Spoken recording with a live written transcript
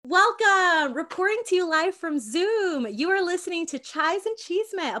Welcome, reporting to you live from Zoom. You are listening to Chais and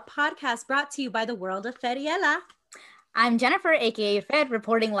Chisme, a podcast brought to you by the world of Feriela. I'm Jennifer, aka Fed,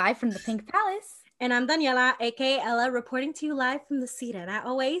 reporting live from the Pink Palace. And I'm Daniela, aka Ella, reporting to you live from the Sirena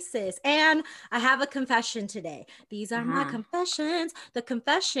Oasis. And I have a confession today. These are my confessions. The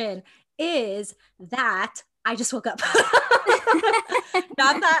confession is that I just woke up.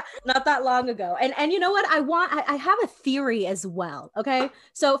 not that long ago. And you know what? I have a theory as well. Okay.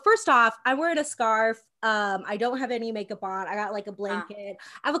 So first off, I'm wearing a scarf. I don't have any makeup on. I got like a blanket.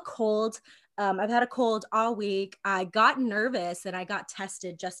 I have a cold. I've had a cold all week. I got nervous and I got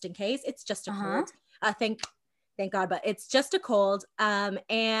tested just in case. It's just a cold. Thank God, but it's just a cold.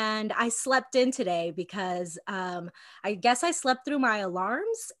 And I slept in today because I guess I slept through my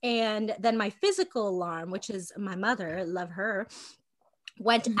alarms, and then my physical alarm, which is my mother, love her,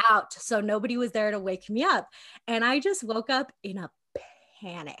 went out. So nobody was there to wake me up. And I just woke up in a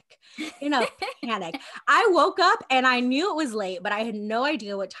panic. I woke up and I knew it was late, but I had no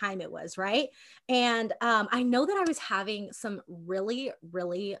idea what time it was, right? And I know that I was having some really,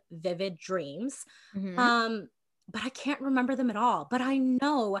 really vivid dreams. But I can't remember them at all. But I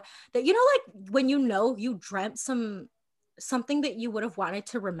know that, like when you dreamt something that you would have wanted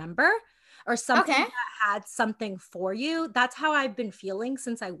to remember, or something that had something for you. That's how I've been feeling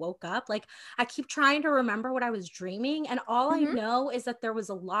since I woke up. Like I keep trying to remember what I was dreaming. And all I know is that there was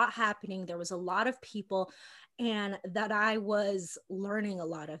a lot happening. There was a lot of people, and that I was learning a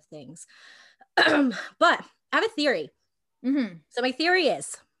lot of things. But I have a theory. So my theory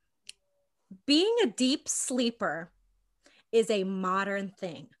is, being a deep sleeper is a modern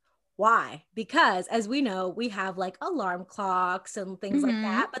thing. Why? Because as we know, we have like alarm clocks and things like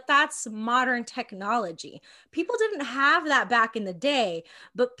that, but that's modern technology. People didn't have that back in the day,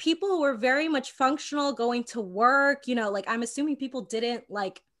 but people were very much functional, going to work, like I'm assuming people didn't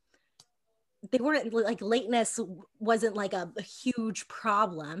they weren't like lateness wasn't like a huge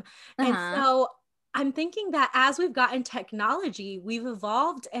problem. And so I'm thinking that as we've gotten technology, we've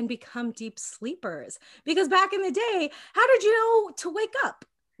evolved and become deep sleepers. Because back in the day, how did you know to wake up,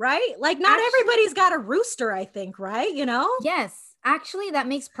 right? Like not everybody's got a rooster, I think, right? Yes. Actually, that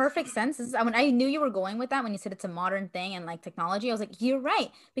makes perfect sense. When I knew you were going with that, when you said it's a modern thing and like technology, I was like, you're right.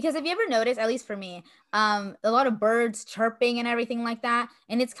 Because have you ever noticed, at least for me, a lot of birds chirping and everything like that?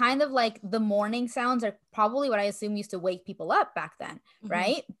 And it's kind of like the morning sounds are probably what I assume used to wake people up back then,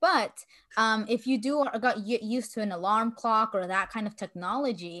 right? But if you got used to an alarm clock or that kind of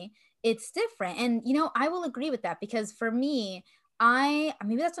technology, it's different. And, I will agree with that, because for me,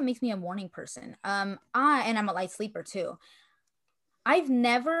 maybe that's what makes me a morning person. And I'm a light sleeper too. I've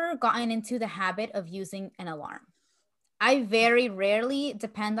never gotten into the habit of using an alarm. I very rarely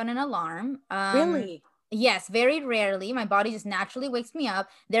depend on an alarm. Really? Yes, very rarely. My body just naturally wakes me up.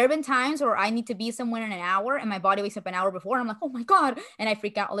 There have been times where I need to be somewhere in an hour and my body wakes up an hour before. And I'm like, oh my God. And I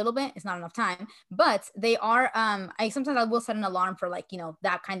freak out a little bit. It's not enough time. But they are, sometimes I will set an alarm for like,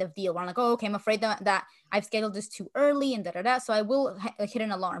 that kind of deal where I'm like, oh, okay, I'm afraid that I've scheduled this too early and da-da-da. So I will hit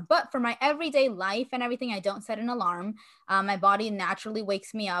an alarm. But for my everyday life and everything, I don't set an alarm. My body naturally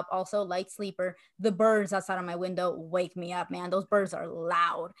wakes me up. Also, light sleeper. The birds outside of my window wake me up, man. Those birds are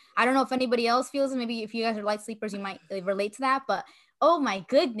loud. I don't know if anybody else feels it. Maybe if you guys are light sleepers, you might relate to that. But oh my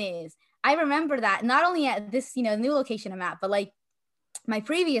goodness, I remember that not only at this, new location I'm at, but like my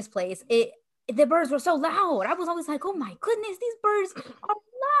previous place, the birds were so loud. I was always like, oh my goodness, these birds are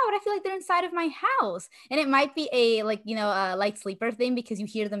loud. I feel like they're inside of my house. And it might be a light sleeper thing, because you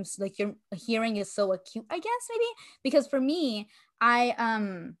hear them, like your hearing is so acute, I guess, maybe. Because for me, like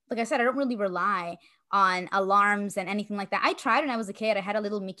I said, I don't really rely on alarms and anything like that. I tried when I was a kid. I had a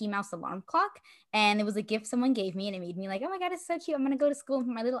little Mickey Mouse alarm clock, and it was a gift someone gave me, and it made me like, oh my God, it's so cute. I'm going to go to school with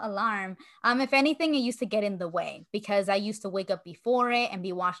my little alarm. If anything, it used to get in the way, because I used to wake up before it and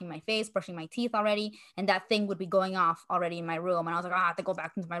be washing my face, brushing my teeth already. And that thing would be going off already in my room. And I was like, I have to go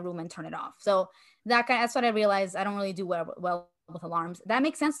back into my room and turn it off. So that's what I realized. I don't really do well with alarms. That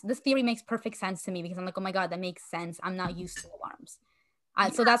makes sense. This theory makes perfect sense to me, because I'm like, oh my God, that makes sense. I'm not used to alarms.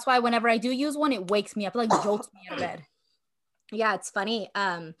 So that's why whenever I do use one, it wakes me up, like jolts me out of bed. Yeah, it's funny.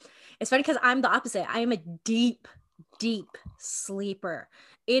 It's funny because I'm the opposite. I am a deep sleeper.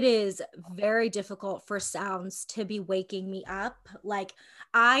 It is very difficult for sounds to be waking me up. Like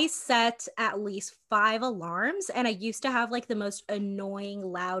I set at least 5 alarms, and I used to have like the most annoying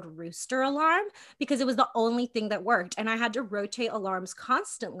loud rooster alarm because it was the only thing that worked. And I had to rotate alarms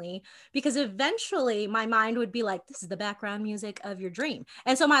constantly because eventually my mind would be like, this is the background music of your dream.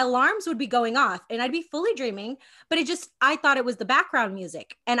 And so my alarms would be going off and I'd be fully dreaming, but I thought it was the background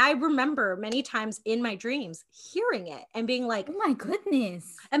music. And I remember many times in my dreams hearing it and being like, oh my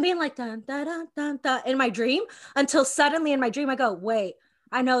goodness. And being like, dun, dun, dun, dun, dun, in my dream, until suddenly in my dream, I go, wait,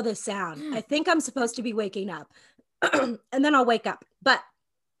 I know this sound. I think I'm supposed to be waking up. And then I'll wake up.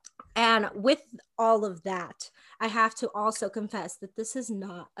 And with all of that, I have to also confess that this is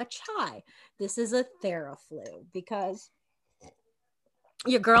not a chai. This is a Theraflu, because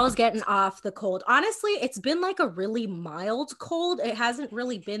your girl's getting off the cold. Honestly, it's been like a really mild cold. It hasn't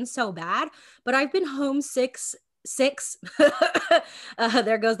really been so bad, but I've been homesick.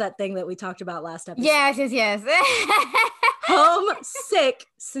 There goes that thing that we talked about last episode. Yes. Homesick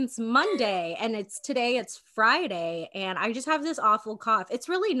since Monday, and it's Friday, and I just have this awful cough. It's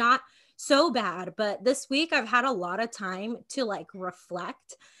really not so bad, but this week I've had a lot of time to like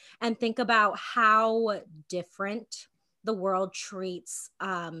reflect and think about how different the world treats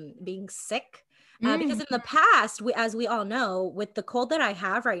being sick. Because in the past, as we all know, with the cold that I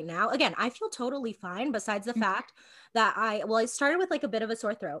have right now, again, I feel totally fine, besides the fact that I started with like a bit of a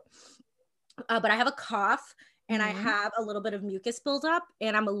sore throat, but I have a cough and I have a little bit of mucus buildup,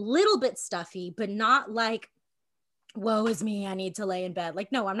 and I'm a little bit stuffy, but not like, woe is me, I need to lay in bed.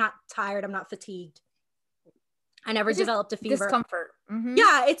 Like, no, I'm not tired. I'm not fatigued. I never developed a fever. Discomfort.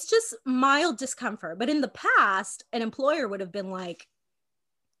 Yeah, it's just mild discomfort. But in the past, an employer would have been like,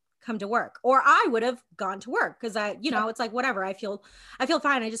 come to work, or I would have gone to work, because it's like, whatever, I feel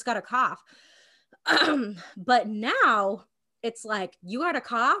fine. I just got a cough. But now it's like, you got a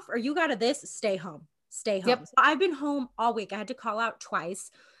cough or you got stay home. Yep. So I've been home all week. I had to call out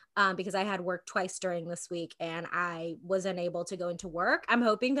twice because I had work twice during this week, and I was unable to go into work. I'm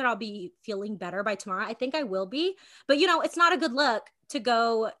hoping that I'll be feeling better by tomorrow. I think I will be, but it's not a good look to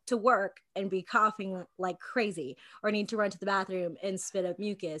go to work and be coughing like crazy, or need to run to the bathroom and spit up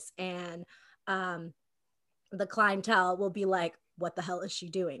mucus. And the clientele will be like, what the hell is she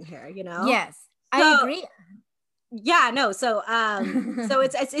doing here? Yes, I agree. Yeah, no. So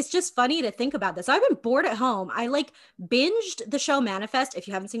it's just funny to think about this. I've been bored at home. I like binged the show Manifest. If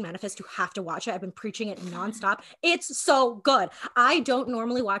you haven't seen Manifest, you have to watch it. I've been preaching it nonstop. It's so good. I don't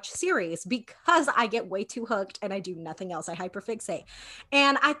normally watch series because I get way too hooked and I do nothing else. I hyperfixate.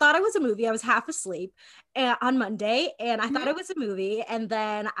 And I thought it was a movie. I was half asleep on Monday, and I thought it was a movie. And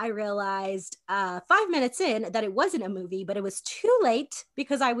then I realized 5 minutes in that it wasn't a movie, but it was too late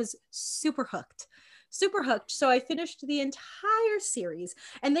because I was super hooked. So I finished the entire series,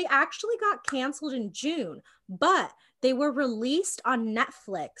 and they actually got canceled in June, but they were released on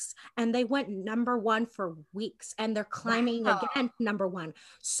Netflix and they went #1 for weeks, and they're climbing again #1.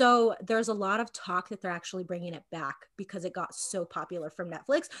 So there's a lot of talk that they're actually bringing it back because it got so popular from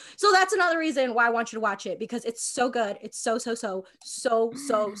Netflix. So that's another reason why I want you to watch it, because it's so good. It's so good.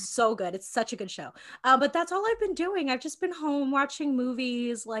 It's such a good show. But that's all I've been doing. I've just been home watching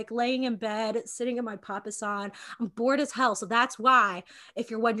movies, like laying in bed, sitting in my papasan. I'm bored as hell. So that's why,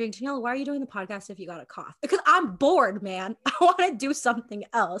 if you're wondering, Daniela, why are you doing the podcast if you got a cough? Because I'm bored, man. I want to do something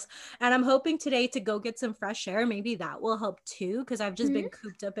else. And I'm hoping today to go get some fresh air. Maybe that will help too, because I've just been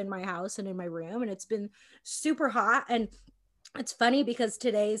cooped up in my house and in my room, and it's been super hot. And it's funny because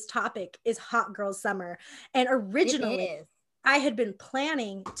today's topic is hot girl summer. And originally I had been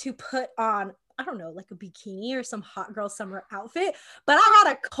planning to put on, I don't know, like a bikini or some hot girl summer outfit, but I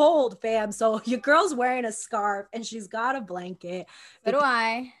got a cold, fam. So your girl's wearing a scarf and she's got a blanket. So do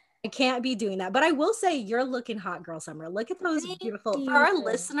I. I can't be doing that, but I will say you're looking hot girl summer. Look at those beautiful, for our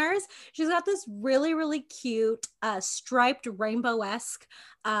listeners, she's got this really, really cute striped rainbow-esque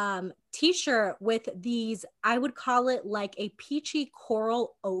t-shirt with these, I would call it like a peachy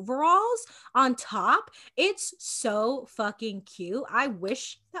coral overalls on top. It's so fucking cute. I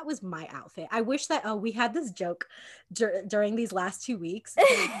wish that was my outfit. I wish that, we had this joke during these last 2 weeks.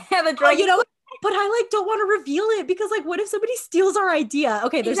 But I like don't want to reveal it because like, what if somebody steals our idea?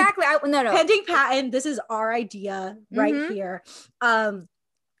 Okay, there's exactly. No. Pending patent. This is our idea right here.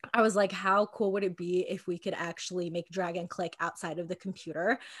 I was like, how cool would it be if we could actually make drag and click outside of the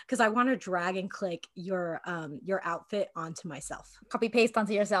computer? Because I want to drag and click your outfit onto myself. Copy paste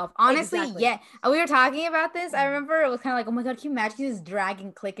onto yourself. Honestly, exactly. Yeah. We were talking about this. I remember it was kind of like, oh my God, can you imagine you just drag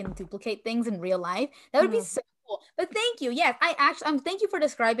and click and duplicate things in real life? That would be so cool. But thank you. Yes, thank you for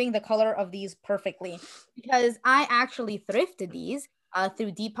describing the color of these perfectly, because I actually thrifted these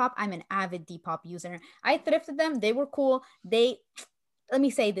through Depop. I'm an avid Depop user. I thrifted them. They were cool. Let me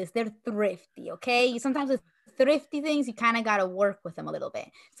say this, they're thrifty, okay? Sometimes with thrifty things, you kind of got to work with them a little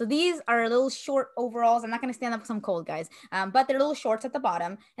bit. So these are little short overalls. I'm not going to stand up because I'm cold, guys. But they're little shorts at the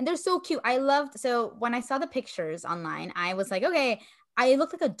bottom, and they're so cute. So when I saw the pictures online, I was like, okay, I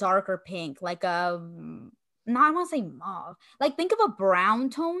look like a darker pink, like I want to say mauve. Like think of a brown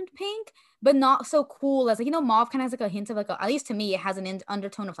toned pink, but not so cool as like, you know, mauve kind of has like a hint of like at least to me, it has an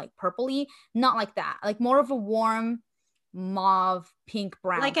undertone of like purpley, not like that, like more of a warm mauve, pink,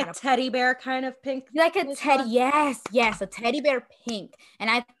 brown, like a teddy bear kind of pink, like a teddy. Yes, a teddy bear pink. And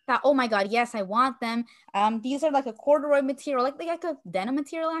I thought, oh my god, yes, I want them. These are like a corduroy material, like a denim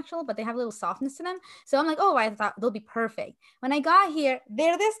material actually, but they have a little softness to them. So I'm like, oh, I thought they'll be perfect. When I got here,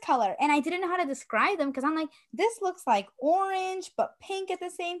 they're this color, and I didn't know how to describe them because I'm like, this looks like orange but pink at the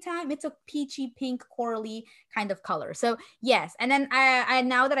same time. It's a peachy pink corally kind of color. So yes, and then I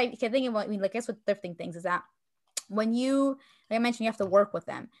now that I can think about, I mean, like, I guess with thrifting things is that when you, like I mentioned, you have to work with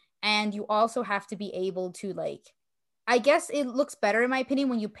them, and you also have to be able to, like, I guess it looks better in my opinion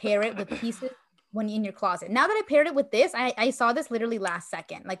when you pair it with pieces when in your closet. Now that I paired it with this, I saw this literally last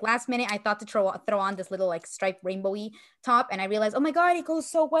second, like last minute. I thought to throw on this little like striped rainbowy top, and I realized, oh my god, it goes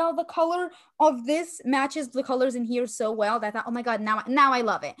so well. The color of this matches the colors in here so well that I thought, oh my god, now I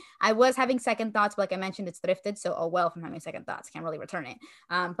love it. I was having second thoughts, but like I mentioned, it's thrifted, so oh well, if I'm having second thoughts, can't really return it.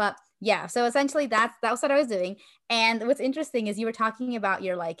 But yeah, so essentially that was what I was doing. And what's interesting is you were talking about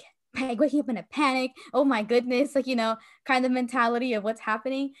your like waking up in a panic, oh my goodness, like, you know, kind of mentality of what's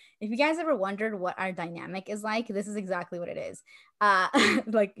happening. If you guys ever wondered what our dynamic is like, this is exactly what it is.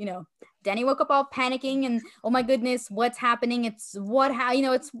 Like, you know, Danny woke up all panicking and oh my goodness, what's happening? It's you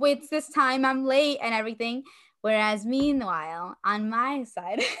know, it's this time, I'm late and everything. Whereas meanwhile, on my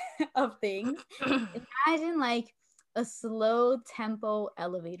side of things, imagine like a slow tempo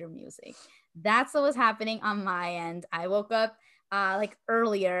elevator music. That's what was happening on my end. I woke up like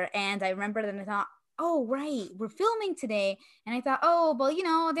earlier, and I remember that I thought, oh right, we're filming today, and I thought, oh well, you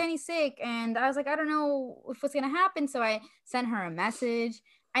know, Danny's sick, and I was like, I don't know if what's gonna happen, so I sent her a message.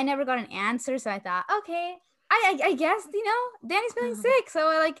 I never got an answer, so I thought, okay, I guess, you know, Danny's feeling sick, so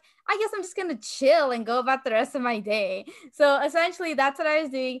I guess I'm just gonna chill and go about the rest of my day. So essentially that's what I was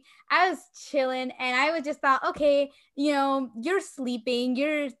doing. I was chilling, and I was just thought, okay, you know, you're sleeping,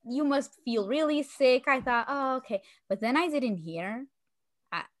 you must feel really sick. I thought, oh, okay. But then I didn't hear.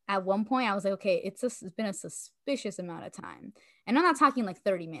 At one point I was like, okay, it's been a suspicious amount of time. And I'm not talking like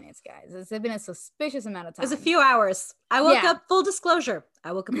 30 minutes, guys. It's been a suspicious amount of time. It was a few hours. I woke up, full disclosure,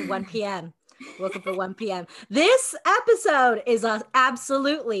 I woke up at 1 p.m. Woke up at 1 p.m. This episode is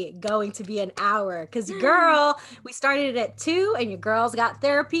absolutely going to be an hour because, girl, we started at 2 and your girls got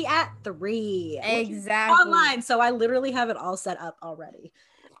therapy at 3. Exactly. Online. So I literally have it all set up already.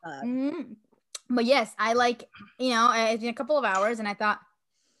 But yes, I like, you know, in a couple of hours, and I thought,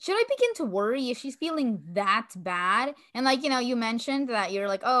 should I begin to worry if she's feeling that bad? And like, you know, you mentioned that you're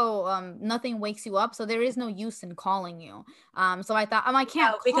like, oh, nothing wakes you up, so there is no use in calling you. So I thought, I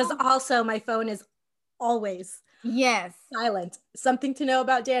can't because also my phone is always silent. Something to know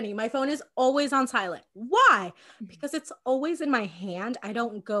about Danny. My phone is always on silent. Why? Because it's always in my hand. I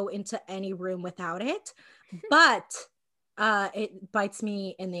don't go into any room without it. But it bites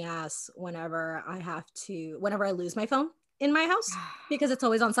me in the ass whenever I lose my phone in my house, because it's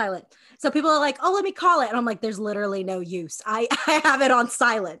always on silent. So people are like, oh, let me call it. And I'm like, there's literally no use. I have it on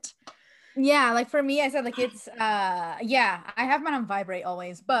silent. Yeah, like for me, I said like it's I have mine on vibrate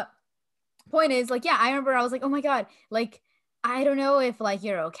always. But point is, like, yeah, I remember I was like, oh my god, like I don't know if like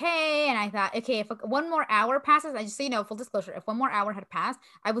you're okay. And I thought, okay, if one more hour passes, I just, so you know, full disclosure, if one more hour had passed,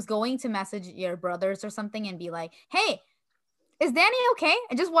 I was going to message your brothers or something and be like, hey, is Danny okay?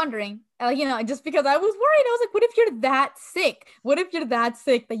 I'm just wondering, you know, just because I was worried. I was like, what if you're that sick? What if you're that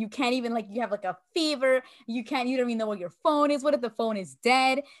sick that you can't even, like, you have like a fever, you don't even know where your phone is? What if the phone is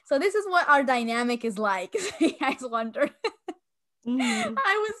dead? So this is what our dynamic is like. You guys wonder. I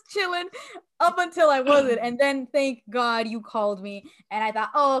was chilling up until I wasn't. And then thank God you called me. And I thought,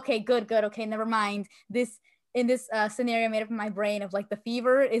 oh, okay, good. Okay, never mind. In this scenario made up in my brain of like the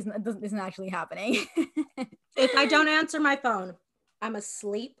fever isn't actually happening. If I don't answer my phone, I'm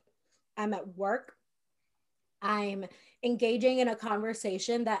asleep, I'm at work, I'm engaging in a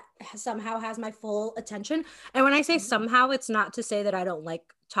conversation that somehow has my full attention. And when I say somehow, it's not to say that I don't like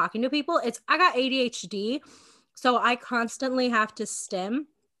talking to people. I got ADHD, so I constantly have to stim.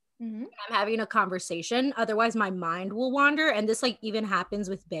 I'm having a conversation, otherwise my mind will wander. And this like even happens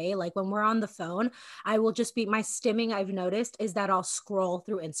with Bay. Like when we're on the phone, I will just be, my stimming, I've noticed, is that I'll scroll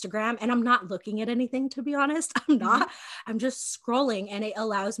through Instagram, and I'm not looking at anything, to be honest. I'm just scrolling, and it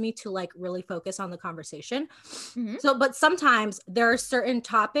allows me to like really focus on the conversation. So, but sometimes there are certain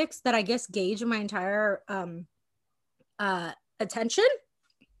topics that I guess gauge my entire attention.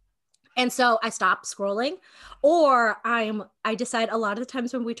 And so I stop scrolling, or I decide a lot of the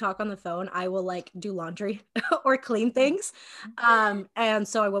times when we talk on the phone, I will like do laundry or clean things. And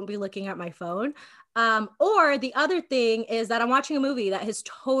so I won't be looking at my phone. Or the other thing is that I'm watching a movie that has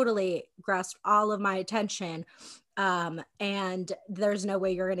totally grasped all of my attention. And there's no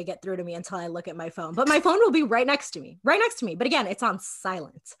way you're going to get through to me until I look at my phone, but my phone will be right next to me. But again, it's on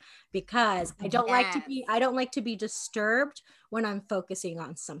silent because I don't like to be disturbed when I'm focusing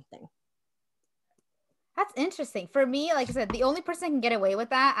on something. That's interesting. For me, like I said, the only person that can get away with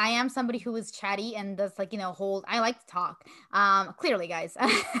that, I am somebody who is chatty and does like, I like to talk. Clearly, guys,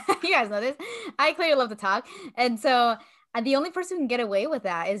 you guys know this. I clearly love to talk. And so the only person who can get away with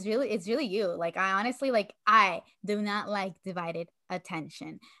that it's really you. Like, I honestly, like, I do not like divided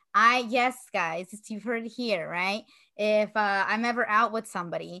attention. Yes, guys, you've heard it here, right? If I'm ever out with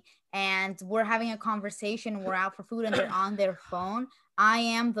somebody and we're having a conversation, we're out for food and they're on their phone, I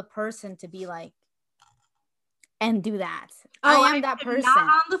am the person to be like, and do that. Oh, I am that person. Not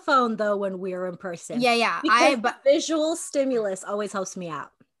on the phone though when we're in person. Yeah. But visual stimulus always helps me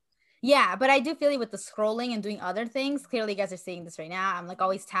out. Yeah, but I do feel it with the scrolling and doing other things. Clearly, you guys are seeing this right now. I'm like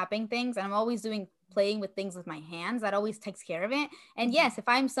always tapping things, and I'm always playing with things with my hands. That always takes care of it. And yes, if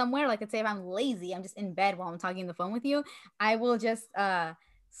I'm somewhere, like let's say if I'm lazy, I'm just in bed while I'm talking on the phone with you, I will just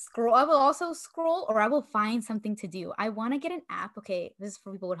scroll. I will also scroll, or I will find something to do. I want to get an app. Okay, this is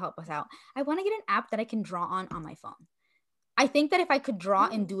for people who would help us out. I want to get an app that I can draw on my phone. I think that if I could draw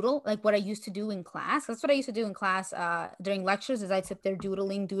and doodle, like what I used to do in class, that's what I used to do in class during lectures, is I'd sit there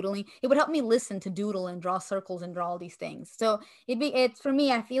doodling. It would help me listen to doodle and draw circles and draw all these things. So it's for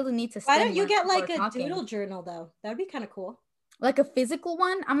me, I feel the need to. Why don't you get like a doodle journal though? That would be kind of cool. Like a physical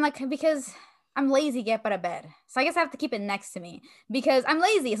one? I'm like, because I'm lazy, get out of bed. So I guess I have to keep it next to me because I'm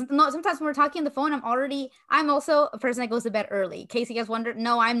lazy. Sometimes when we're talking on the phone, I'm also a person that goes to bed early. In case you guys wonder,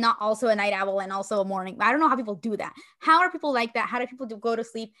 no, I'm not also a night owl and also a morning. I don't know how people do that. How are people like that? How do people go to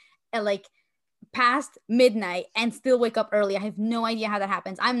sleep at like past midnight and still wake up early? I have no idea how that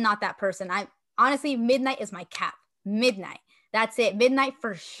happens. I'm not that person. Honestly, midnight is my cap. Midnight. That's it. Midnight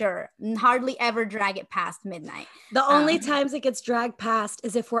for sure. Hardly ever drag it past midnight. The only times it gets dragged past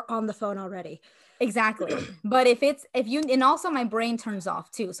is if we're on the phone already. Exactly. But and also my brain turns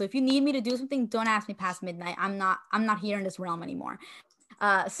off too. So if you need me to do something, don't ask me past midnight. I'm not here in this realm anymore.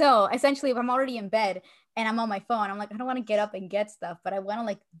 So essentially if I'm already in bed and I'm on my phone, I'm like, I don't want to get up and get stuff, but I want to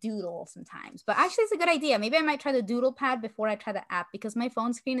like doodle sometimes. But actually it's a good idea. Maybe I might try the doodle pad before I try the app, because my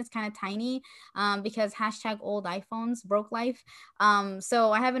phone screen is kind of tiny, because #old iPhones broke life.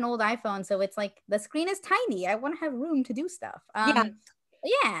 So I have an old iPhone, so it's like the screen is tiny. I want to have room to do stuff.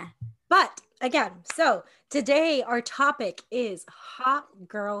 Yeah. But again, so today our topic is hot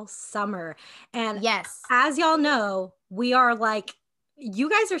girl summer. And yes, as y'all know, we are like,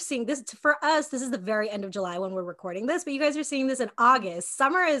 you guys are seeing this for us. This is the very end of July when we're recording this, but you guys are seeing this in August.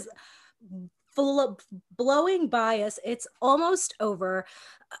 Summer is blowing by us. It's almost over.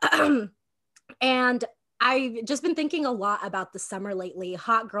 And I've just been thinking a lot about the summer lately.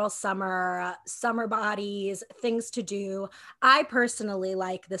 Hot girl summer, summer bodies, things to do. I personally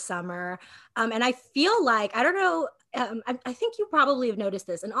like the summer. And I feel like, I don't know, I think you probably have noticed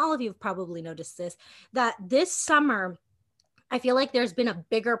this, and all of you have probably noticed this, that this summer, I feel like there's been a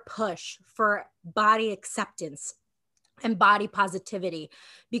bigger push for body acceptance and body positivity,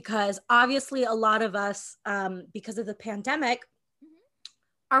 because obviously a lot of us, because of the pandemic,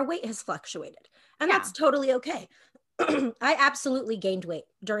 our weight has fluctuated, and that's totally okay. I absolutely gained weight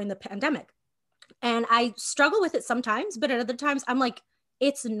during the pandemic, and I struggle with it sometimes, but at other times I'm like,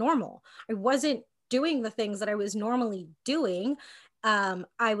 it's normal. I wasn't doing the things that I was normally doing.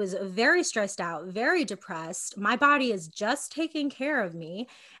 I was very stressed out, very depressed. My body is just taking care of me.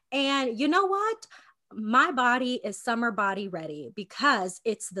 And you know what? My body is summer body ready, because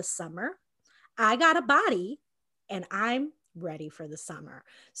it's the summer. I got a body and I'm ready for the summer.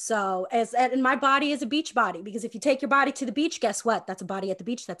 So and my body is a beach body, because if you take your body to the beach, guess what? That's a body at the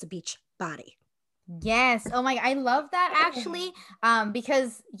beach. That's a beach body. Yes. Oh my, I love that actually.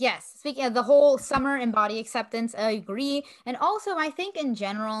 Because yes, speaking of the whole summer and body acceptance, I agree. And also I think in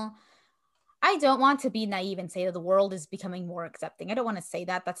general, I don't want to be naive and say that the world is becoming more accepting. I don't want to say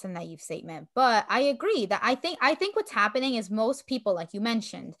that. That's a naive statement. But I agree that I think what's happening is most people, like you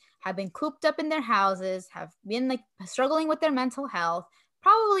mentioned, have been cooped up in their houses, have been like struggling with their mental health.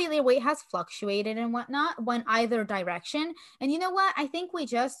 Probably their weight has fluctuated and whatnot, went either direction. And you know what? I think we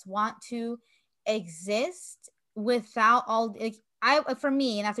just want to exist without all like, for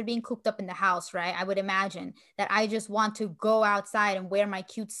me, and after being cooped up in the house, right, I would imagine that I just want to go outside and wear my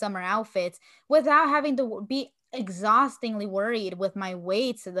cute summer outfits without having to be exhaustingly worried with my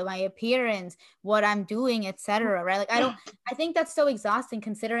weight, my appearance, what I'm doing, etc. Right? Like I think that's so exhausting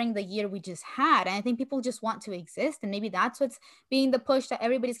considering the year we just had. And I think people just want to exist, and maybe that's what's being the push, that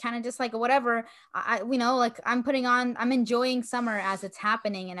everybody's kind of just like, whatever. Like I'm enjoying summer as it's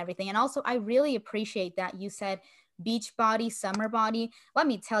happening and everything. And also I really appreciate that you said beach body, summer body. Let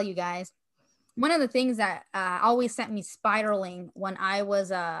me tell you guys, one of the things that always sent me spiraling when I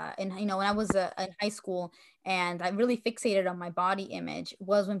was in high school, and I really fixated on my body image,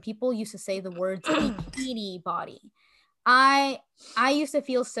 was when people used to say the words bikini body. I used to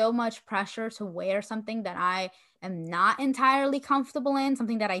feel so much pressure to wear something that I am not entirely comfortable in,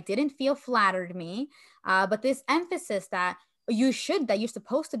 something that I didn't feel flattered me. But this emphasis that you're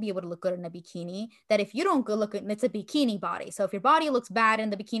supposed to be able to look good in a bikini, that if you don't good looking, it's a bikini body. So if your body looks bad in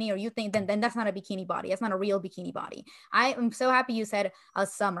the bikini, or you think, then that's not a bikini body. That's not a real bikini body. I am so happy you said a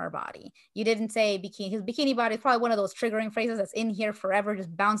summer body. You didn't say bikini, because bikini body is probably one of those triggering phrases that's in here forever,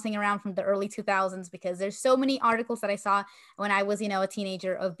 just bouncing around from the early 2000s, because there's so many articles that I saw when I was, a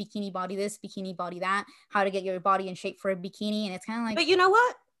teenager, of bikini body this, bikini body that, how to get your body in shape for a bikini. And it's kind of like, but you know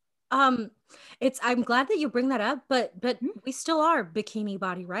what? I'm glad that you bring that up, but we still are bikini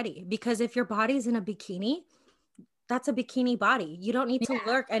body ready, because if your body's in a bikini, that's a bikini body. You don't need to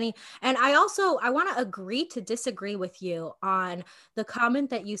lurk any. And I want to agree to disagree with you on the comment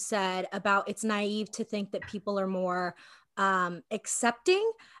that you said about it's naive to think that people are more accepting.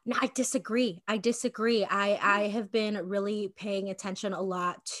 No, I disagree. I have been really paying attention a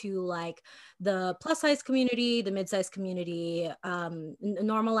lot to like the plus size community, the mid-size community,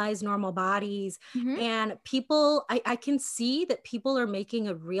 normalize normal bodies. And people, I can see that people are making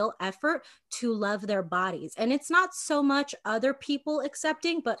a real effort to love their bodies. And it's not so much other people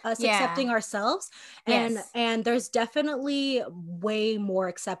accepting, but us accepting ourselves. And there's definitely way more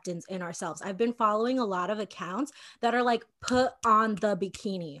acceptance in ourselves. I've been following a lot of accounts that are like, put on the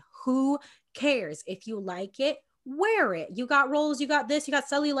bikini. Who cares? If you like it, wear it. You got rolls, you got this, you got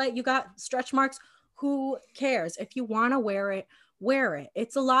cellulite, you got stretch marks. Who cares? If you want to wear it, wear it.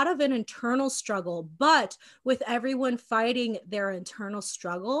 It's a lot of an internal struggle, but with everyone fighting their internal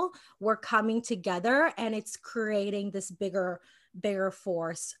struggle, we're coming together, and it's creating this bigger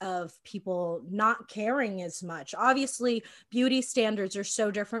force of people not caring as much. Obviously, beauty standards are so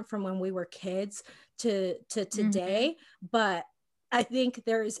different from when we were kids to today, but I think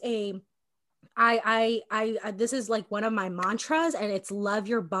there's I this is like one of my mantras, and it's love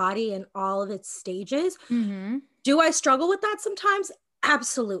your body in all of its stages. Do I struggle with that sometimes?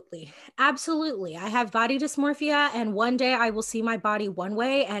 Absolutely. I have body dysmorphia, and one day I will see my body one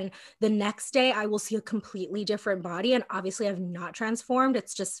way, and the next day I will see a completely different body. And obviously I've not transformed.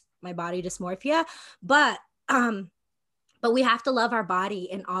 It's just my body dysmorphia. But we have to love our body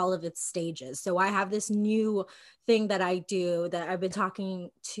in all of its stages. So I have this new thing that I do that I've been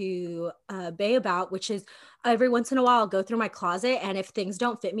talking to Bay about, which is every once in a while I'll go through my closet, and if things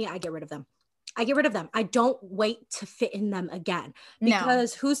don't fit me, I get rid of them. I don't wait to fit in them again,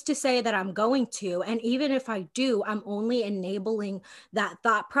 because who's to say that I'm going to? And even if I do, I'm only enabling that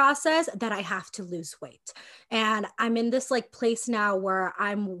thought process that I have to lose weight. And I'm in this like place now where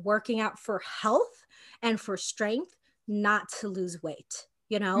I'm working out for health and for strength, not to lose weight.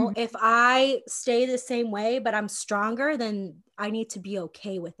 If I stay the same way, but I'm stronger, then I need to be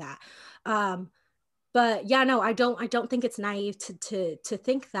okay with that. But yeah, no, I don't think it's naive to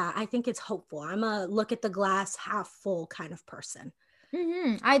think that. I think it's hopeful. I'm a look at the glass half full kind of person.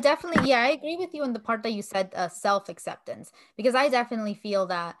 I definitely, I agree with you in the part that you said self-acceptance, because I definitely feel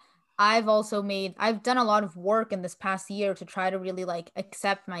that I've done a lot of work in this past year to try to really like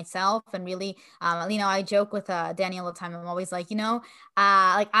accept myself, and really, I joke with Daniel all the time. I'm always like,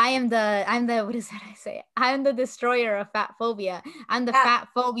 like I'm the, what is that I say? I'm the destroyer of fat phobia. I'm the fat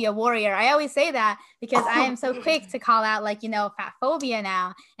phobia warrior. I always say that because I am so quick to call out like, fat phobia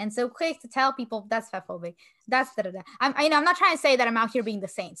now, and so quick to tell people that's fat phobic. That's I'm not trying to say that I'm out here being the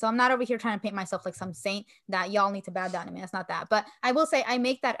saint. So I'm not over here trying to paint myself like some saint that y'all need to bow down to me. That's not that. But I will say I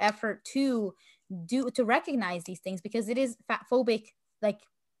make that effort to recognize these things, because it is fat phobic like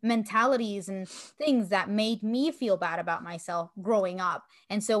mentalities and things that made me feel bad about myself growing up.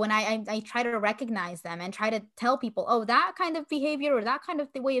 And so when I try to recognize them and try to tell people, oh, that kind of behavior or that kind of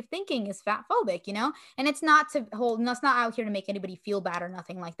way of thinking is fat phobic, and it's not out here to make anybody feel bad or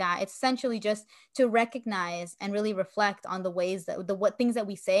nothing like that. It's essentially just to recognize and really reflect on the ways that what things that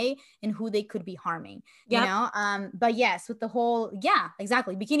we say and who they could be harming, but yes, with the whole,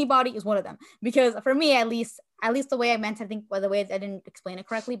 exactly. Bikini body is one of them, because for me, at least the way I meant, I think, the way I didn't explain it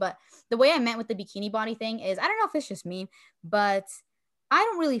correctly, but the way I meant with the bikini body thing is, I don't know if it's just me, but I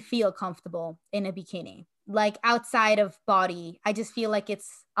don't really feel comfortable in a bikini. like outside of body, I just feel like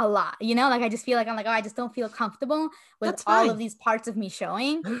it's a lot, you know, like I just feel like I'm like, oh, I just don't feel comfortable with all of these parts of me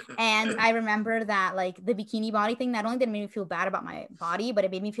showing. And I remember that like the bikini body thing, not only did it make me feel bad about my body, but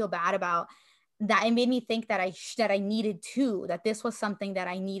it made me feel bad about that. It made me think that I needed to, that this was something that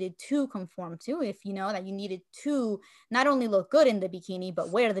I needed to conform to, if you know, that you needed to not only look good in the bikini, but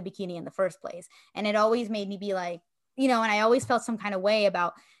wear the bikini in the first place. And it always made me be like, you know, and I always felt some kind of way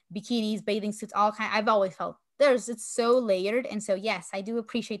about bikinis, bathing suits, I've always felt it's so layered. And so, yes, I do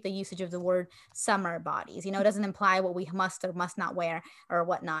appreciate the usage of the word summer bodies. You know, it doesn't imply what we must or must not wear or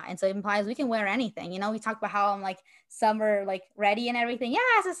whatnot. And so it implies we can wear anything. You know, we talked about how I'm like summer, like ready and everything. Yeah,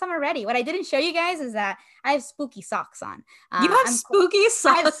 it's a summer ready. What I didn't show you guys is that I have spooky socks on. You have spooky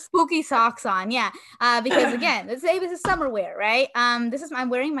socks? I have spooky socks on. Yeah. Because again, this is summer wear, right? I'm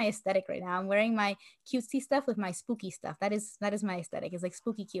wearing my aesthetic right now. I'm wearing my cutesy stuff with my spooky stuff. That is my aesthetic. It's like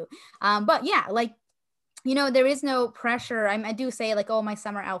spooky cute. But yeah, like, you know, there is no pressure. I do say like, oh, my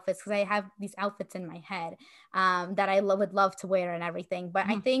summer outfits, because I have these outfits in my head that I would love to wear and everything. But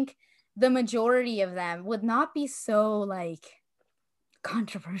I think the majority of them would not be so like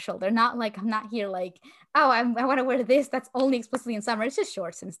controversial. They're not like, I'm not here like, oh, I want to wear this that's only explicitly in summer. It's just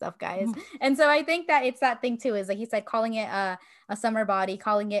shorts and stuff, guys. And so I think that it's that thing too, is like he said, calling it a summer body,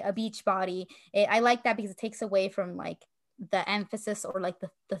 calling it a beach body. I like that because it takes away from like the emphasis or like the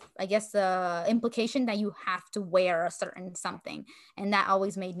I guess the implication that you have to wear a certain something. And that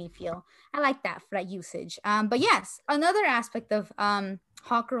always made me feel, I like that for that usage. But yes, another aspect of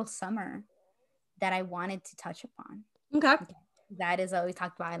hot girl summer that I wanted to touch upon. Okay. That is what we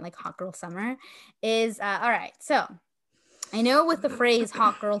talked about in like hot girl summer is, all right. So I know with the phrase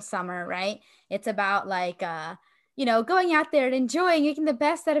hot girl summer, right? It's about like, you know, going out there and enjoying, making the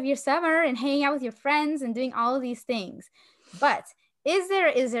best out of your summer and hanging out with your friends and doing all of these things. But is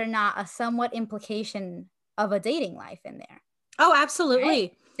there not a somewhat implication of a dating life in there? Oh, absolutely.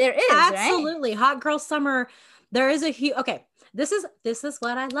 Right? There is, absolutely. Right? Hot girl summer. There is a huge, okay. This is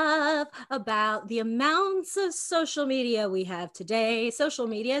what I love about the amounts of social media we have today. Social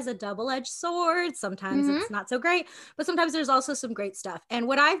media is a double-edged sword. Sometimes it's not so great, but sometimes there's also some great stuff. And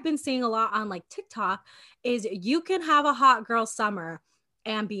what I've been seeing a lot on like TikTok is you can have a hot girl summer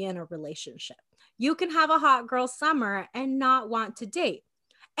and be in a relationship. You can have a hot girl summer and not want to date.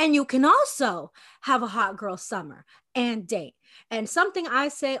 And you can also have a hot girl summer and date. And something I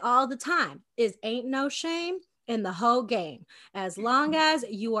say all the time is ain't no shame in the whole game. As long as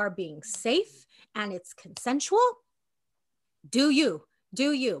you are being safe and it's consensual, do you,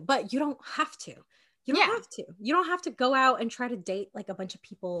 but you don't have to. You don't have to go out and try to date like a bunch of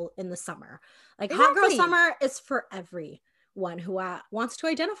people in the summer. Like hot girl summer is for everyone who wants to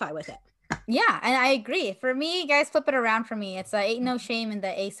identify with it. Yeah, and I agree. For me, guys, flip it around for me. It's ain't no shame in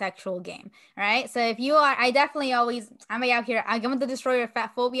the asexual game, right? So if you are, I'm out here, I'm the destroyer of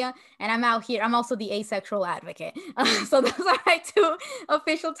fat phobia, and I'm out here, I'm also the asexual advocate. So those are my two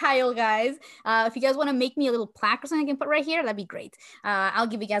official title, guys. If you guys want to make me a little plaque or something I can put right here, that'd be great. I'll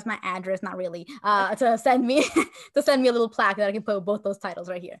give you guys my address, not really, to send me a little plaque that I can put both those titles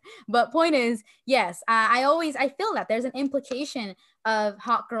right here. But point is, yes, I feel that there's an implication of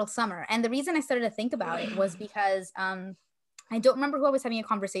hot girl summer. And the reason I started to think about it was because I don't remember who I was having a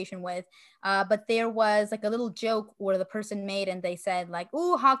conversation with, but there was like a little joke where the person made and they said like,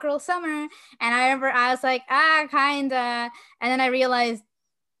 ooh, hot girl summer. And I remember I was like, kinda. And then I realized,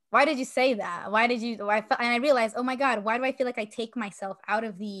 why did you say that? And I realized, oh my God, why do I feel like I take myself out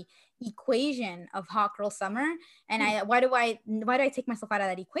of the equation of hot girl summer? And why do I take myself out of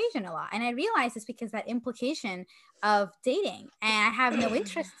that equation a lot? And I realized it's because that implication of dating, and I have no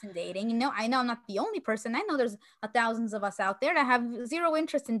interest in dating. You know, I know I'm not the only person. I know there's thousands of us out there that have zero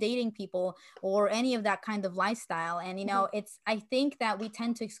interest in dating people or any of that kind of lifestyle. And, you know, I think that we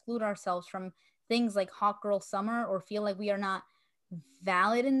tend to exclude ourselves from things like hot girl summer or feel like we are not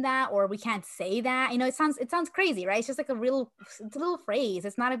valid in that, or we can't say that. You know, it sounds crazy, right? It's just like it's a little phrase.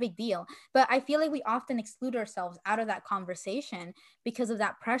 It's not a big deal. But I feel like we often exclude ourselves out of that conversation because of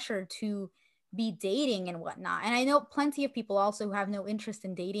that pressure to be dating and whatnot. And I know plenty of people also who have no interest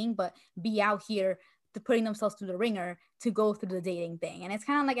in dating, but be out here to putting themselves through the ringer to go through the dating thing. And it's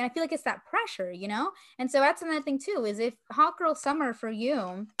kind of like, and I feel like it's that pressure, you know? And so that's another thing too, is if hot girl summer for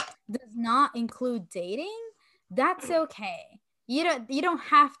you does not include dating, that's okay. You don't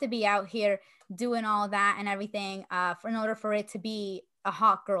have to be out here doing all that and everything in order for it to be a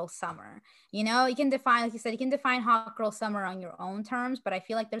hot girl summer. You know, you can define, like you said, you can define hot girl summer on your own terms, but I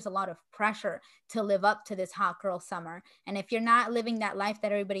feel like there's a lot of pressure to live up to this hot girl summer. And if you're not living that life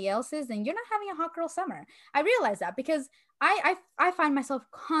that everybody else is, then you're not having a hot girl summer. I realize that because I find myself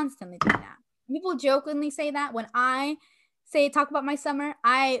constantly doing that. People jokingly say that when I talk about my summer,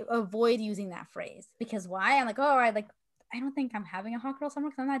 I avoid using that phrase because why? I'm like, oh, I don't think I'm having a hot girl summer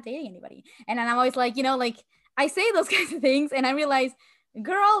because I'm not dating anybody. And then I'm always like, like I say those kinds of things and I realize,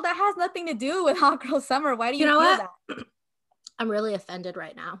 girl, that has nothing to do with hot girl summer. Why do you feel what? that? I'm really offended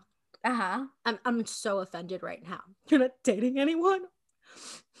right now. Uh-huh. I'm so offended right now. You're not dating anyone?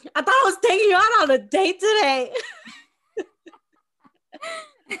 I thought I was taking you out on a date today.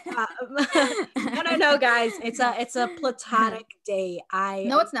 No, guys. It's a platonic date.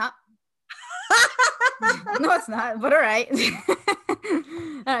 No, it's not. No, it's not, but all right.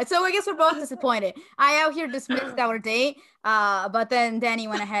 All right, so I guess we're both disappointed. I out here dismissed our date, but then Danny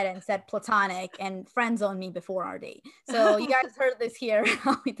went ahead and said platonic and friend zoned me before our date. So you guys heard this here.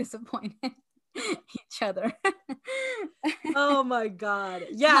 I'll be disappointed each other. Oh my god.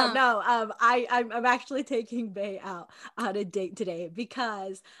 Yeah, no. I'm actually taking Bay out on a date today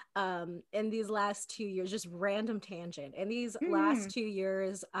because in these last 2 years, just random tangent. In these last 2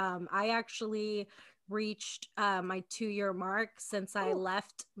 years, I actually reached my 2-year mark since I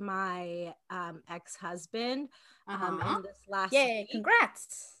left my ex-husband in this last week.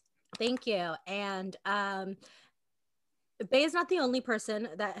 Congrats. Thank you. And Bay is not the only person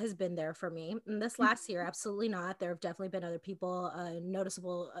that has been there for me in this last year. Absolutely not. There have definitely been other people,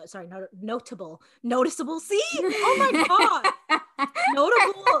 notable. See, oh my god,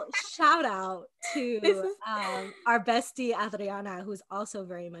 notable shout out to our bestie Adriana, who's also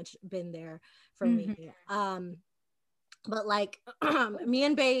very much been there for me. But like me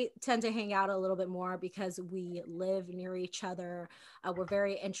and Bay tend to hang out a little bit more because we live near each other. We're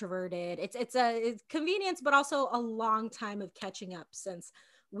very introverted. It's convenience, but also a long time of catching up since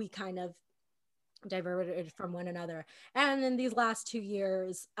we kind of diverted from one another. And in these last 2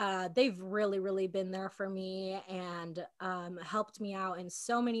 years, they've really been there for me and helped me out in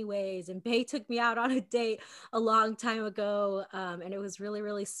so many ways. And Bay took me out on a date a long time ago, and it was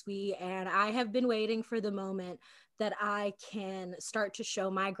really sweet. And I have been waiting for the moment that I can start to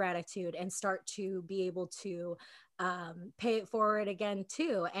show my gratitude and start to be able to pay it forward again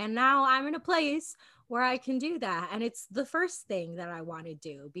too. And now I'm in a place where I can do that. And it's the first thing that I want to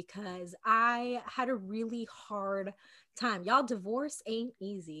do because I had a really hard time. Y'all, divorce ain't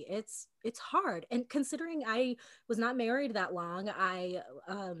easy. It's hard. And considering I was not married that long, I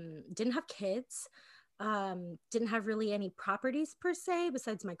didn't have kids, didn't have really any properties per se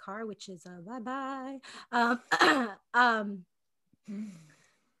besides my car, which is bye-bye.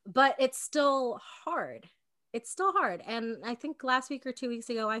 But it's still hard. And I think last week or 2 weeks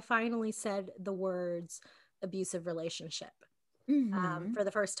ago, I finally said the words abusive relationship for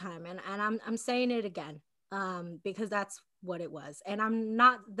the first time. And I'm saying it again because that's what it was. And I'm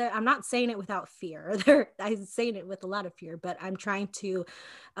not saying it without fear. I'm saying it with a lot of fear, but I'm trying to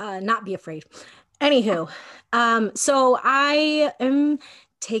not be afraid. Anywho, so I am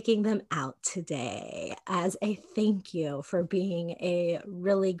taking them out today as a thank you for being a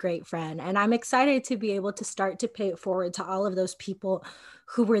really great friend. And I'm excited to be able to start to pay it forward to all of those people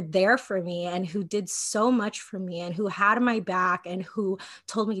who were there for me and who did so much for me and who had my back and who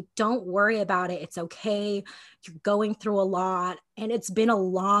told me, don't worry about it. It's okay. You're going through a lot. And it's been a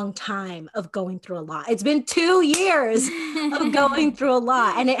long time of going through a lot. It's been 2 years of going through a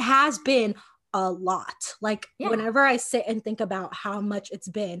lot. And it has been a lot. Like whenever I sit and think about how much it's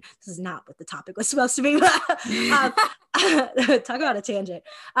been, this is not what the topic was supposed to be, but talk about a tangent.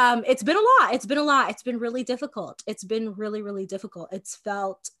 It's been a lot. It's been really difficult. It's been really difficult. It's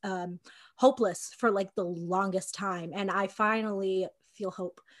felt hopeless for like the longest time. And I finally feel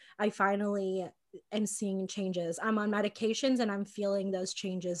hope. I finally am seeing changes. I'm on medications and I'm feeling those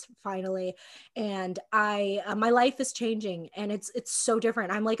changes finally. And my life is changing and it's so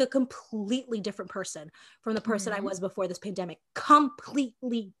different. I'm like a completely different person from the person I was before this pandemic.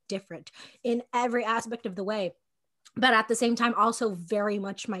 Completely different in every aspect of the way. But at the same time, also very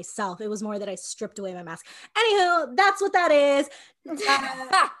much myself. It was more that I stripped away my mask. Anywho, that's what that is.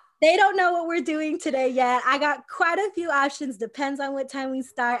 They don't know what we're doing today yet. I got quite a few options. Depends on what time we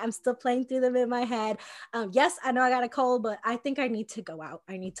start. I'm still playing through them in my head. Yes, I know I got a cold, but I think I need to go out.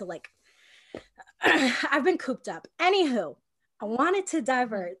 I need to I've been cooped up. Anywho, I wanted to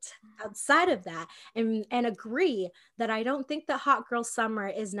divert outside of that and agree that I don't think that hot girl summer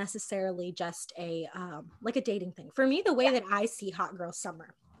is necessarily just a like a dating thing. For me, the way that I see hot girl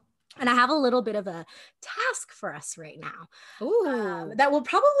summer And I have a little bit of a task for us right now Ooh. that we'll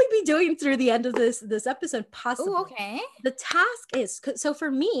probably be doing through the end of this episode, possibly. Ooh, okay. The task is, so for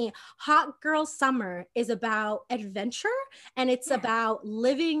me, Hot Girl Summer is about adventure, and it's about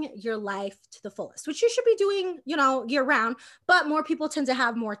living your life to the fullest, which you should be doing, you know, year round, but more people tend to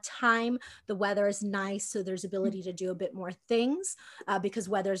have more time. The weather is nice, so there's ability to do a bit more things because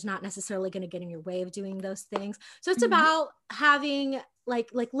weather is not necessarily going to get in your way of doing those things. So it's about having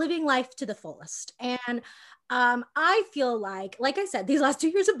like living life to the fullest. And I feel like I said, these last 2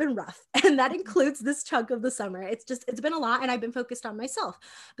 years have been rough, and that includes this chunk of the summer. It's been a lot, and I've been focused on myself.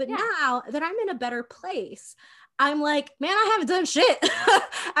 But now that I'm in a better place, I'm like, man, I haven't done shit.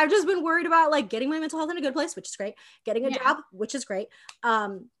 I've just been worried about like getting my mental health in a good place, which is great. Getting a job, which is great.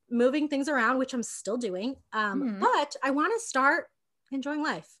 Moving things around, which I'm still doing. But I want to start enjoying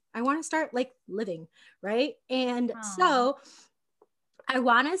life. I want to start like living, right? And so I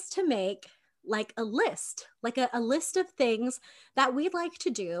want us to make like a list, like a list of things that we'd like to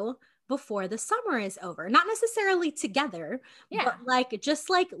do before the summer is over. Not necessarily together, but like just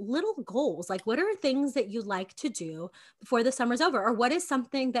like little goals. Like, what are things that you'd like to do before the summer's over? Or what is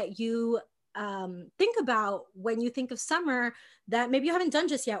something that you think about when you think of summer that maybe you haven't done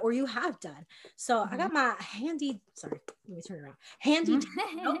just yet, or you have done? So I got my handy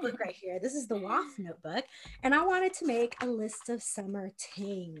notebook right here. This is the WAF notebook, and I wanted to make a list of summer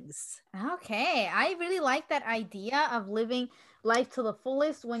things. Okay, I really like that idea of living life to the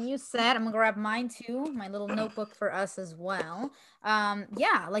fullest. When you said, I'm gonna grab mine too, my little notebook for us as well.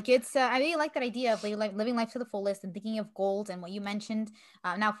 Yeah, like it's I really like that idea of like living life to the fullest and thinking of goals and what you mentioned.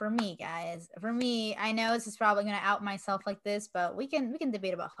 Now for me, guys, I know this is probably gonna out myself like this, but we can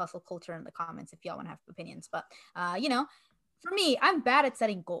debate about hustle culture in the comments if y'all want to have opinions. But you know, for me, I'm bad at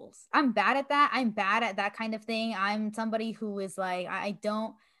setting goals. I'm bad at that. I'm bad at that kind of thing. I'm somebody who is like,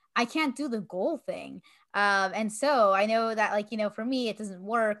 I can't do the goal thing. And so I know that, like, you know, for me, it doesn't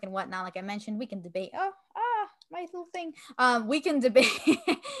work and whatnot. Like I mentioned, we can debate. My little thing. We can debate.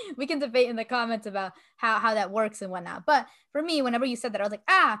 We can debate in the comments about how that works and whatnot. But for me, whenever you said that, I was like,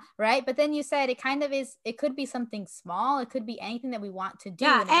 right. But then you said it kind of is. It could be something small. It could be anything that we want to do.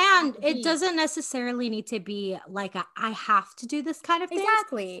 Yeah, and it doesn't necessarily need to be like I have to do this kind of thing.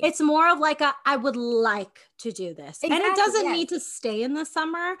 Exactly. It's more of like I would like to do this, and it doesn't need to stay in the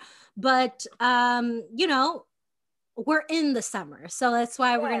summer. But you know, we're in the summer, so that's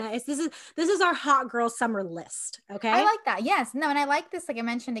why we're gonna. This is our hot girl summer list. Okay, I like that. Yes, no, and I like this. Like I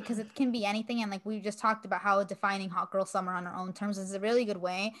mentioned it because it can be anything, and like we just talked about how defining hot girl summer on our own terms is a really good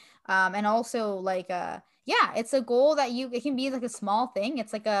way. And also like yeah, it's a goal that it can be like a small thing.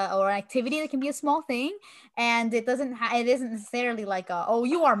 It's like or an activity that can be a small thing, and it isn't necessarily like oh,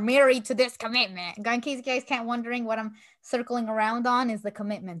 you are married to this commitment. In case you guys can't wondering what I'm circling around on is the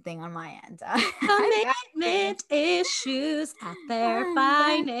commitment thing on my end. Commitment issues at their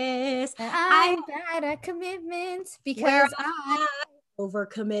finest. I'm bad at commitments because I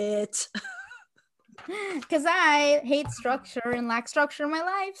overcommit. Because I hate structure and lack structure in my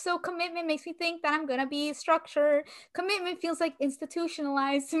life. So commitment makes me think that I'm going to be structured. Commitment feels like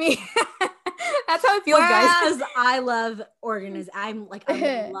institutionalized to me. That's how it feels, guys. I love organization. I'm like,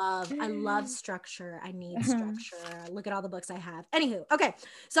 I love structure. I need structure. Look at all the books I have. Anywho, okay.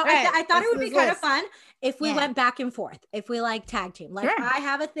 So I thought it would be kind of fun if we went back and forth, if we like tag team, like I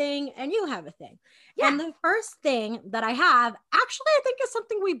have a thing and you have a thing. Yeah. And the first thing that I have, actually, I think is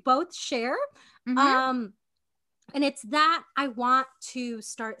something we both share. And it's that I want to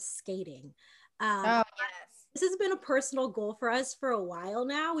start skating. Yes. This has been a personal goal for us for a while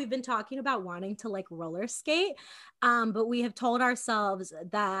now. We've been talking about wanting to like roller skate, but we have told ourselves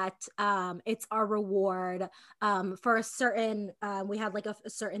that it's our reward for a certain, we had like a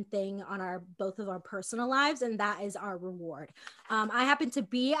certain thing on both of our personal lives, and that is our reward. I happen to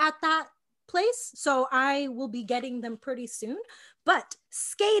be at that place, so I will be getting them pretty soon. But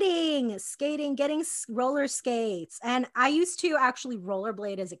skating, getting roller skates. And I used to actually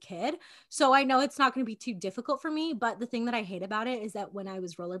rollerblade as a kid, so I know it's not going to be too difficult for me. But the thing that I hate about it is that when I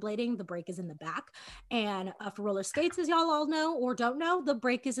was rollerblading, the brake is in the back, and for roller skates, as y'all all know or don't know, the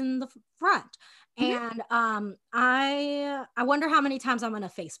brake is in the front. And I wonder how many times I'm gonna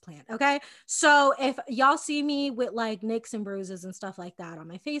face plant. Okay, so if y'all see me with like nicks and bruises and stuff like that on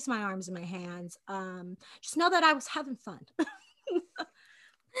my face, my arms, and my hands, just know that I was having fun.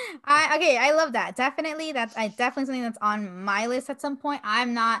 I love that. Definitely, that's I definitely something that's on my list at some point.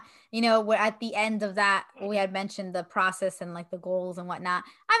 I'm not, we're at the end of that. We had mentioned the process and like the goals and whatnot.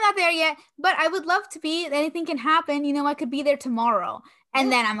 I'm not there yet, but I would love to be. Anything can happen. I could be there tomorrow, and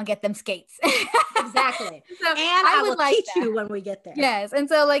Yeah, then I'm gonna get them skates. exactly. So And I I would will like teach that. you when we get there. Yes, and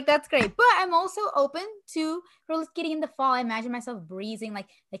so like that's great. But I'm also open to really getting in the fall. I imagine myself breezing, like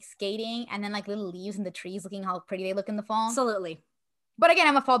skating, and then like little leaves in the trees, looking how pretty they look in the fall. Absolutely. But again,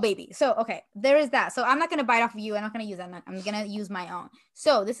 I'm a fall baby. So, okay, there is that. So I'm not going to bite off of you. I'm not going to use that. I'm going to use my own.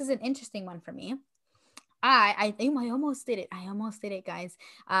 So this is an interesting one for me. I almost did it. I almost did it, guys.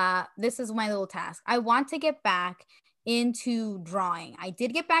 This is my little task. I want to get back into drawing. I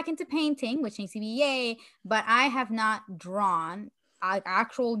did get back into painting, which makes me yay, but I have not drawn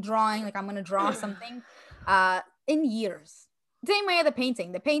actual drawing. Like I'm going to draw something in years. Same way of the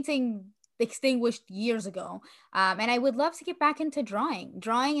painting. The painting extinguished years ago. And I would love to get back into drawing.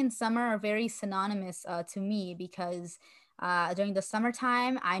 Drawing and summer are very synonymous to me because during the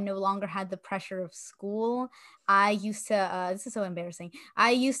summertime, I no longer had the pressure of school. I used to, this is so embarrassing.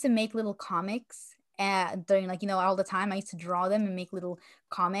 I used to make little comics during all the time. I used to draw them and make little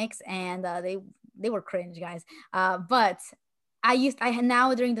comics, and they were cringe, guys. But I had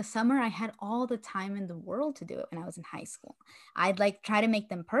now during the summer, I had all the time in the world to do it when I was in high school. I'd like try to make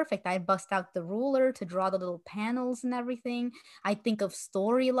them perfect. I'd bust out the ruler to draw the little panels and everything. I'd think of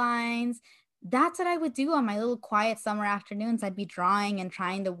storylines. That's what I would do on my little quiet summer afternoons. I'd be drawing and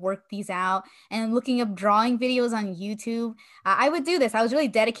trying to work these out and looking up drawing videos on YouTube. I would do this. I was really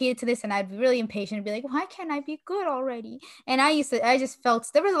dedicated to this, and I'd be really impatient and be like, why can't I be good already? And I just felt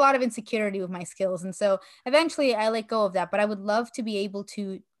there was a lot of insecurity with my skills. And so eventually I let go of that, but I would love to be able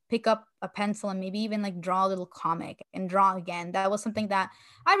to pick up a pencil and maybe even like draw a little comic and draw again. That was something that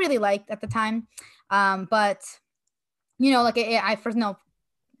I really liked at the time. But like I first know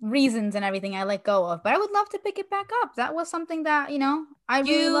reasons and everything I let go of, but I would love to pick it back up. That was something that, I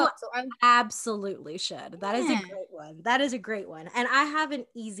really You loved. So I, absolutely should. That is a yeah. great one. That is a great one. And I have an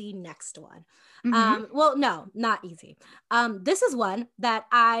easy next one. Mm-hmm. Well, no, not easy. This is one that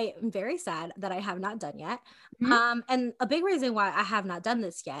I am very sad that I have not done yet. Mm-hmm. And a big reason why I have not done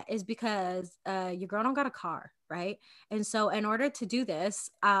this yet is because your girl don't got a car, right? And so in order to do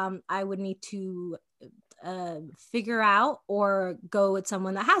this, I would need to figure out or go with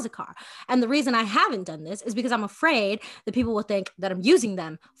someone that has a car. And the reason I haven't done this is because I'm afraid that people will think that I'm using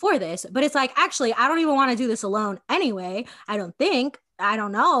them for this. But it's like, actually, I don't even want to do this alone anyway. I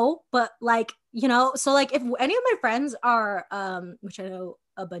don't know, but like, so like if any of my friends are, which I know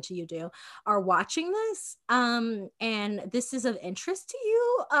a bunch of you do, are watching this, and this is of interest to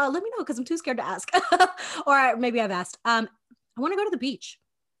you, let me know, because I'm too scared to ask. Or maybe I've asked. I want to go to the beach.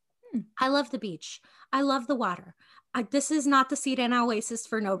 I love the beach. I love the water. This is not the Sedan Oasis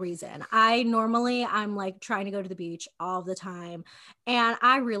for no reason. I'm like trying to go to the beach all the time. And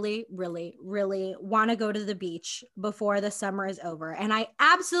I really, really, really want to go to the beach before the summer is over. And I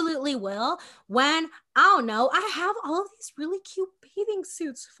absolutely will when, I don't know, I have all of these really cute bathing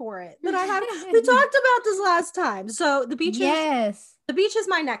suits for it that I have. We talked about this last time. So the beach Yes. the beach is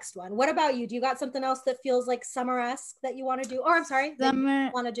my next one. What about you? Do you got something else that feels like summer-esque that you want to do? Or I'm sorry, that you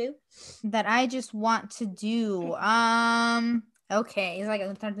Summer want to do? that I just want to do. Okay, it's like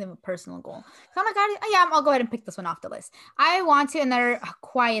I'm trying to think of a personal goal. So I'm like, yeah, I'll go ahead and pick this one off the list. I want to another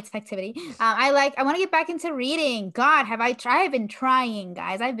quiet activity. I want to get back into reading. God, I've been trying,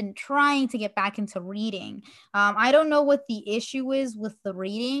 guys. I've been trying to get back into reading. I don't know what the issue is with the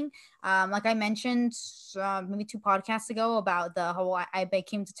reading. Like I mentioned maybe 2 podcasts ago about the whole I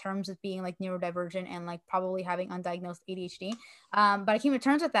came to terms with being like neurodivergent and like probably having undiagnosed ADHD. But I came to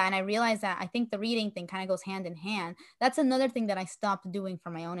terms with that, and I realized that I think the reading thing kind of goes hand in hand. That's another thing that I stopped doing for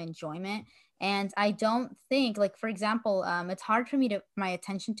my own enjoyment. And I don't think, like, for example, it's hard for me my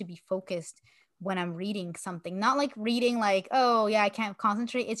attention to be focused when I'm reading something. Not like reading like, oh yeah, I can't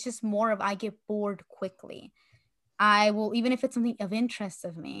concentrate. It's just more of I get bored quickly. I will, even if it's something of interest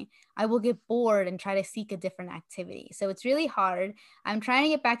of me, I will get bored and try to seek a different activity. So it's really hard. I'm trying to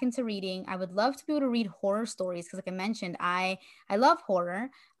get back into reading. I would love to be able to read horror stories because, like I mentioned, I love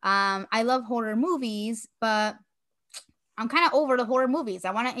horror. I love horror movies, but I'm kind of over the horror movies.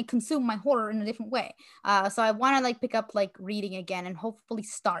 I want to consume my horror in a different way. So I want to like pick up like reading again and hopefully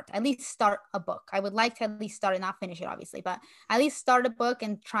at least start a book. I would like to at least start it, not finish it, obviously, but at least start a book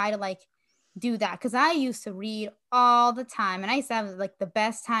and try to like do that, because I used to read all the time and I used to have like the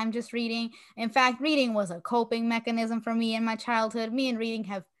best time just reading. In fact, reading was a coping mechanism for me in my childhood. Me and reading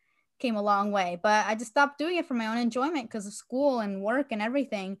have came a long way, but I just stopped doing it for my own enjoyment because of school and work and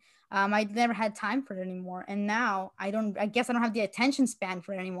everything. I never had time for it anymore. And now I guess I don't have the attention span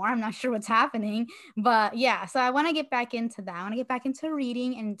for it anymore. I'm not sure what's happening, but yeah. So I want to get back into that. I want to get back into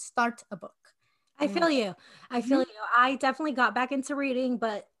reading and start a book. I feel you. I feel you. I definitely got back into reading,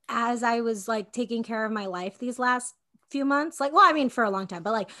 but as I was like taking care of my life these last few months, like, well, I mean, for a long time,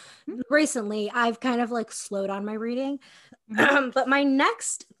 but like recently, I've kind of like slowed on my reading. But my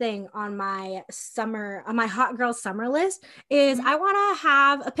next thing on my hot girl summer list is I want to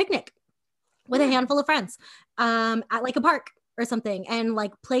have a picnic with a handful of friends at like a park or something, and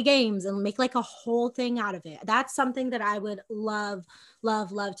like play games and make like a whole thing out of it. That's something that I would love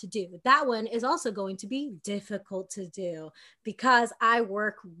to do. That one is also going to be difficult to do because I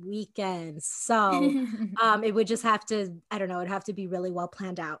work weekends. So it would just have to, I don't know, it'd have to be really well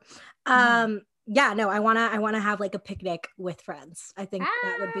planned out. Yeah, no, I want to have like a picnic with friends. I think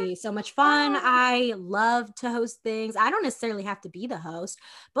that would be so much fun. I love to host things. I don't necessarily have to be the host,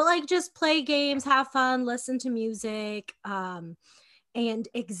 but like just play games, have fun, listen to music, and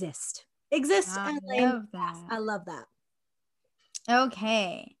exist and love that. I love that.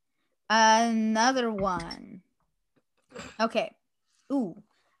 Okay, another one. Okay, ooh,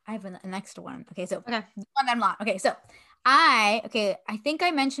 I have an extra one. Okay, so Okay, one that I'm not. Okay, so I think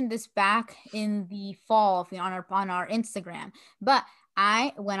I mentioned this back in the fall, on our Instagram, but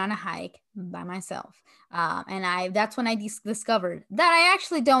I went on a hike by myself, and that's when I discovered that I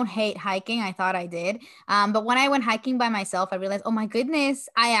actually don't hate hiking. I thought I did, but when I went hiking by myself, I realized, oh my goodness,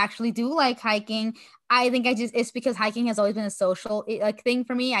 I actually do like hiking. I think it's because hiking has always been a social like thing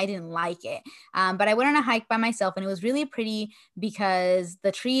for me. I didn't like it, but I went on a hike by myself, and it was really pretty because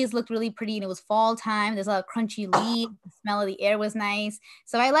the trees looked really pretty, and it was fall time. There's a lot of crunchy leaves. The smell of the air was nice,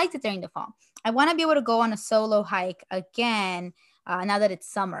 so I liked it during the fall. I want to be able to go on a solo hike again. Now that it's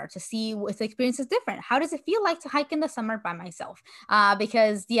summer, to see if the experience is different. How does it feel like to hike in the summer by myself?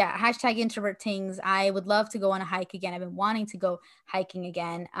 Because yeah, hashtag introvert things. I would love to go on a hike again. I've been wanting to go hiking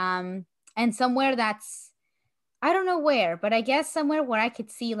again. And somewhere that's, I don't know where, but I guess somewhere where I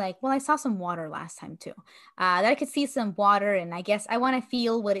could see like, well, I saw some water last time too. That I could see some water, and I guess I want to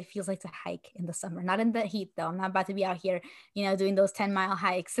feel what it feels like to hike in the summer. Not in the heat though. I'm not about to be out here, doing those 10-mile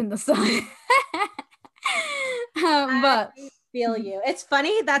hikes in the sun. But I feel you. It's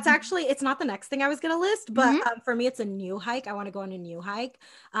funny. That's actually, it's not the next thing I was going to list, but for me, it's a new hike. I want to go on a new hike.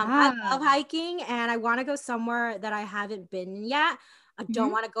 I love hiking, and I want to go somewhere that I haven't been yet. I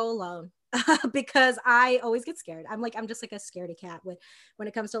don't want to go alone. Because I always get scared. I'm just like a scaredy cat when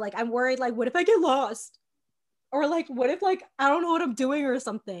it comes to like, I'm worried, like, what if I get lost? Or like, what if like, I don't know what I'm doing or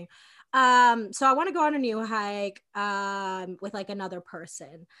something. So I want to go on a new hike with like another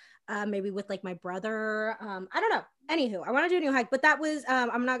person. Maybe with like my brother. I don't know. Anywho, I want to do a new hike, but that was,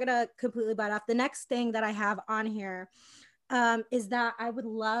 I'm not going to completely bite off. The next thing that I have on here is that I would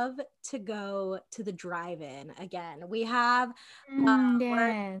love to go to the drive-in again. We have, we're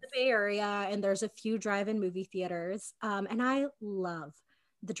in the Bay Area, and there's a few drive-in movie theaters, and I love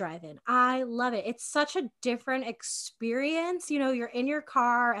the drive-in. I love it. It's such a different experience. You're in your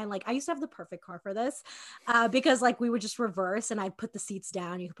car, and like I used to have the perfect car for this, because like we would just reverse, and I'd put the seats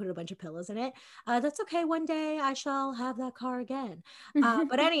down. You could put a bunch of pillows in it. That's okay. One day I shall have that car again.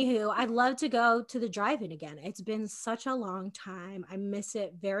 But anywho, I'd love to go to the drive-in again. It's been such a long time. I miss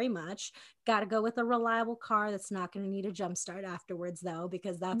it very much. Got to go with a reliable car that's not going to need a jump start afterwards, though,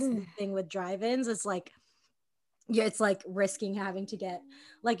 because that's the thing with drive-ins. It's like, yeah, it's like risking having to get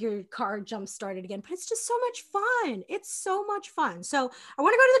like your car jump started again, but it's just so much fun. It's so much fun. So I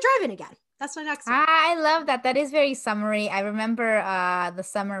want to go to the drive-in again. That's my next one. I love that. That is very summery. I remember the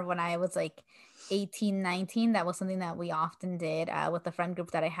summer when I was like 18, 19. That was something that we often did with the friend group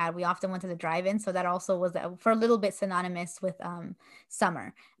that I had. We often went to the drive-in. So that also was for a little bit synonymous with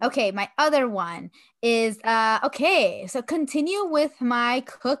summer. Okay, my other one is okay. So continue with my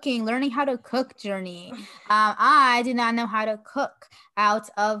cooking, learning how to cook journey. I did not know how to cook out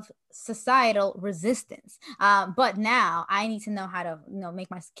of societal resistance, but now I need to know how to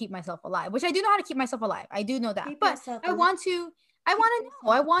keep myself alive, which I do know how to keep myself alive. I do know that, but I want to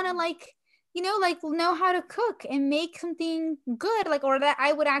like know how to cook and make something good, like, or that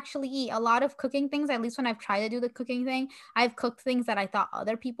I would actually eat. A lot of cooking things, at least when I've tried to do the cooking thing, I've cooked things that I thought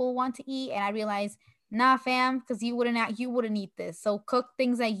other people want to eat, and I realized, nah, fam, because you wouldn't eat this. So cook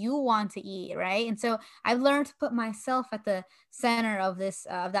things that you want to eat, right? And so I've learned to put myself at the center of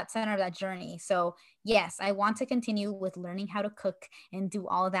that journey. So yes, I want to continue with learning how to cook and do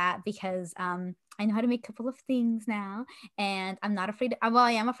all that because I know how to make a couple of things now, and I'm not afraid. Well,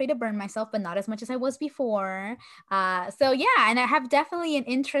 I am afraid to burn myself, but not as much as I was before. So yeah, and I have definitely an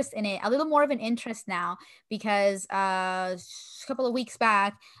interest in it, a little more of an interest now, because a couple of weeks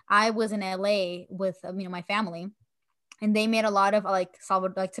back, I was in LA with my family, and they made a lot of like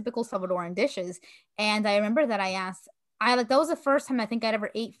typical Salvadoran dishes. And I remember that that was the first time I think I'd ever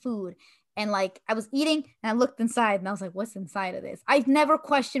ate food. And like I was eating and I looked inside and I was like, what's inside of this? I've never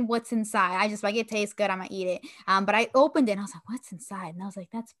questioned what's inside. I just like, it tastes good, I'm gonna eat it. But I opened it and I was like, what's inside? And I was like,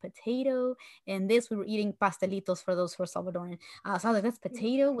 that's potato. And this, we were eating pastelitos for those who are Salvadoran. So I was like, that's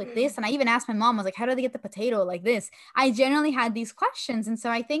potato with this. And I even asked my mom, I was like, how do they get the potato like this? I generally had these questions. And so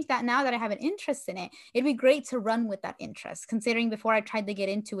I think that now that I have an interest in it, it'd be great to run with that interest, considering before I tried to get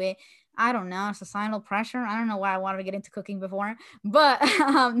into it, I don't know, societal pressure. I don't know why I wanted to get into cooking before, but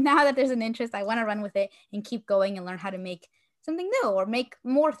now that there's an interest, I want to run with it and keep going and learn how to make something new or make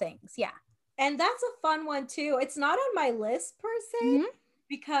more things. Yeah. And that's a fun one too. It's not on my list per se,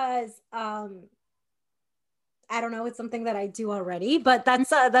 because I don't know, it's something that I do already, but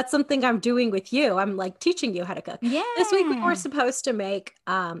that's something I'm doing with you. I'm like teaching you how to cook. Yeah. This week we were supposed to make,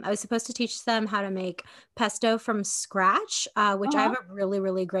 I was supposed to teach them how to make pesto from scratch, which I have a really,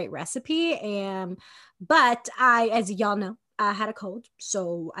 really great recipe. But as y'all know, I had a cold,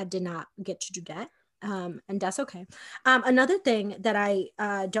 so I did not get to do that. And that's okay. Another thing that I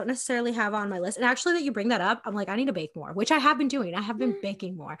don't necessarily have on my list, and actually that you bring that up, I'm like, I need to bake more, which I have been doing. I have been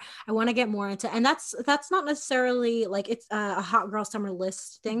baking more. I want to get more into, and that's not necessarily like it's a hot girl summer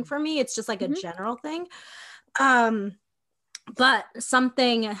list thing for me. It's just like a general thing. But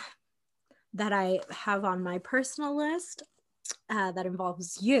something that I have on my personal list that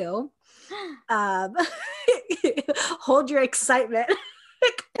involves you, hold your excitement.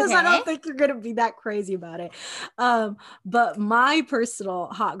 Because I don't think you're gonna be that crazy about it. But my personal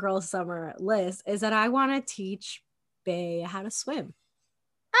hot girl summer list is that I want to teach Bay how to swim.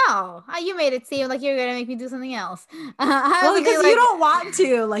 Oh, you made it seem like you're gonna make me do something else. Well, because you don't want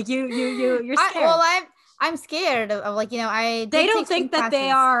to. Like you're scared. I'm scared of like, I. They don't think that they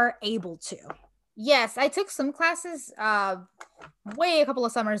are able to. Yes, I took some classes a couple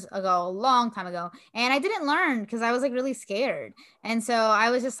of summers ago, a long time ago, and I didn't learn because I was like really scared. And so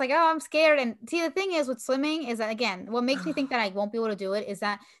I was just like, oh, I'm scared. And see, the thing is with swimming is that, again, what makes me think that I won't be able to do it is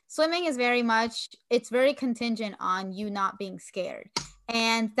that swimming is it's very contingent on you not being scared.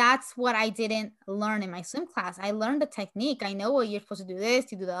 And that's what I didn't learn in my swim class. I learned the technique. I know what you're supposed to do, this,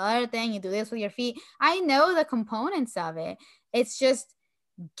 you do the other thing, you do this with your feet. I know the components of it. It's just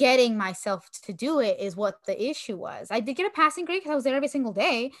getting myself to do it is what the issue was. I did get a passing grade because I was there every single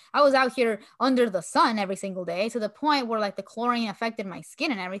day. I was out here under the sun every single day, to the point where like the chlorine affected my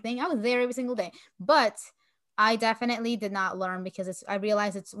skin and everything. I was there every single day, but I definitely did not learn because I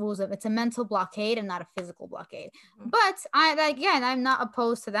realized it's a mental blockade and not a physical blockade. But I'm not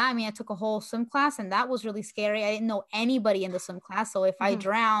opposed to that. I mean, I took a whole swim class and that was really scary. I didn't know anybody in the swim class, so if I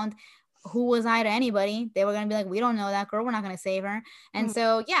drowned, who was I to anybody? They were going to be like, we don't know that girl. We're not going to save her. And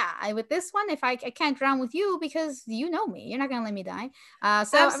so, yeah, with this one, if I can't drown with you because you know me, you're not going to let me die.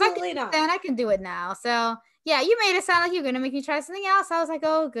 So absolutely not. Then I can do it now. So yeah, you made it sound like you're going to make me try something else. I was like,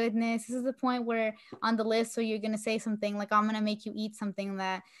 oh goodness, this is the point where on the list, so you're going to say something like, I'm going to make you eat something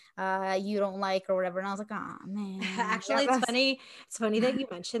that you don't like or whatever. And I was like, oh man. Actually, it's funny. It's funny that you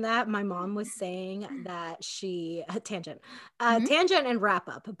mentioned that. My mom was saying that tangent and wrap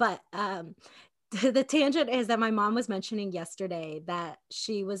up, but the tangent is that my mom was mentioning yesterday that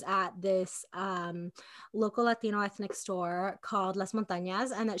she was at this local Latino ethnic store called Las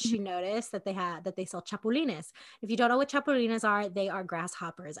Montañas, and that she noticed that they sell chapulines. If you don't know what chapulines are, they are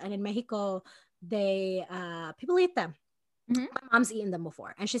grasshoppers, and in Mexico they people eat them. My mom's eaten them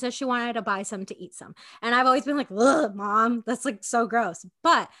before, and she said she wanted to buy some to eat some, and I've always been like, ugh, Mom, that's like so gross.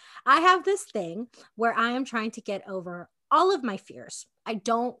 But I have this thing where I am trying to get over all of my fears. I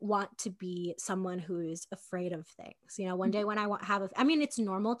don't want to be someone who's afraid of things. One day when I mean, it's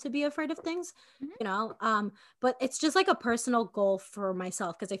normal to be afraid of things, but it's just like a personal goal for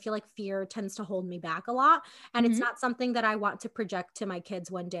myself, because I feel like fear tends to hold me back a lot. And it's not something that I want to project to my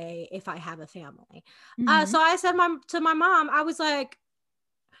kids one day if I have a family. So I said to my mom, I was like,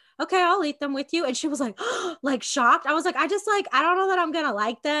 okay, I'll eat them with you. And she was like, like shocked. I was like, I don't know that I'm going to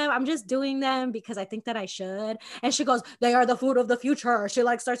like them. I'm just doing them because I think that I should. And she goes, they are the food of the future. She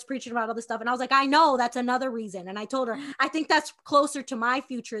like starts preaching about all this stuff. And I was like, I know, that's another reason. And I told her, I think that's closer to my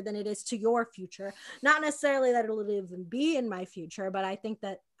future than it is to your future. Not necessarily that it'll even be in my future, but I think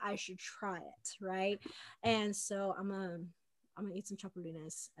that I should try it. Right. And so I'm I'm gonna eat some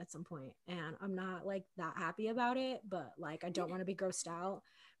chapulines at some point, and I'm not like that happy about it, but like I don't want to be grossed out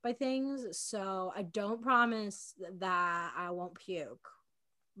by things, so I don't promise that I won't puke,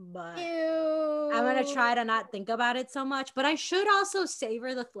 but I'm gonna try to not think about it so much. But I should also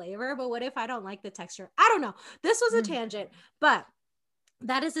savor the flavor. But what if I don't like the texture? I don't know. This was a tangent, but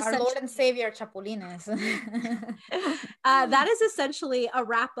that is our Lord and Savior chapulines. That is essentially a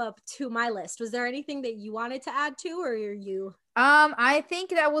wrap up to my list. Was there anything that you wanted to add to, or are you? I think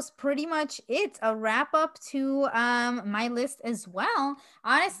that was pretty much it. A wrap up to my list as well.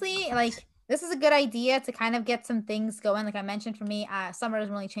 Honestly, like this is a good idea to kind of get some things going. Like I mentioned, for me, summer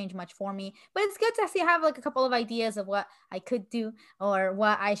doesn't really change much for me, but it's good to see have like a couple of ideas of what I could do or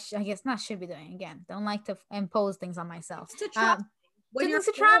what I guess not should be doing. Again, don't like to impose things on myself. To try. Things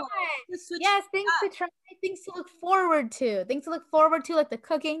to try. Yes, things to try, things to look forward to. Things to look forward to, like the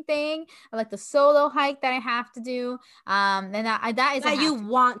cooking thing, or like the solo hike that I have to do. And that is that you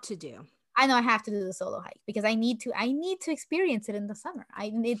want to do. I know I have to do the solo hike because I need to experience it in the summer.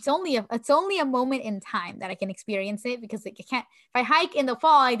 It's only a moment in time that I can experience it, because I can't, if I hike in the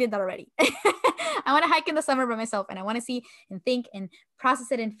fall, I did that already. I want to hike in the summer by myself, and I want to see and think and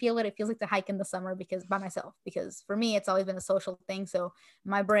process it and feel what it feels like to hike in the summer by myself, because for me, it's always been a social thing. So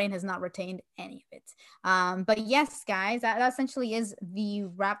my brain has not retained any of it. But yes, guys, that essentially is the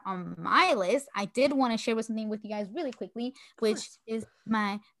wrap on my list. I did want to share something with you guys really quickly, which is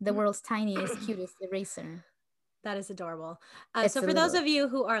the world's tiniest, cutest eraser. That is adorable. So for those of you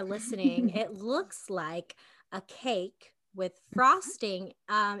who are listening, it looks like a cake with frosting,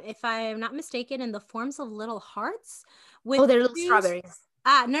 if I'm not mistaken, in the forms of little hearts. They're little strawberries.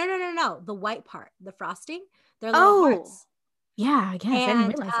 No. The white part, the frosting, they're little hearts. Yeah, I guess. And I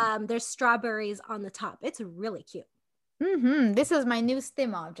didn't realize that. There's strawberries on the top. It's really cute. This is my new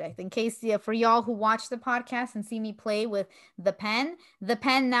STEM object. In case for y'all who watch the podcast and see me play with the pen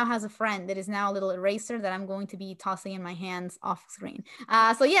now has a friend. It is now a little eraser that I'm going to be tossing in my hands off screen.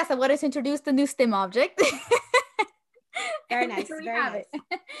 So yes, I wanted to introduce the new STEM object. Very nice. Very nice.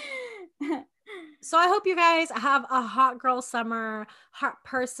 So I hope you guys have a hot girl summer, hot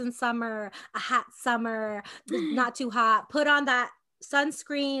person summer, a hot summer, not too hot. Put on that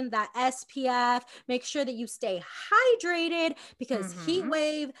sunscreen, that SPF. Make sure that you stay hydrated, because heat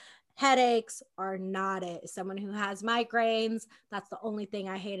wave headaches are not it. Someone who has migraines, that's the only thing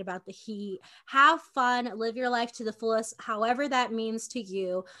I hate about the heat. Have fun, live your life to the fullest, however that means to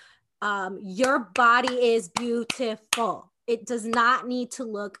you. Your body is beautiful. It does not need to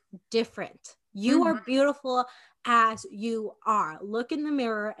look different. You are beautiful as you are. Look in the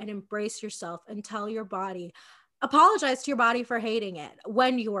mirror and embrace yourself, and tell your body, apologize to your body for hating it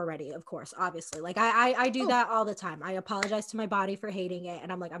when you are ready, of course, obviously. Like I do that all the time. I apologize to my body for hating it,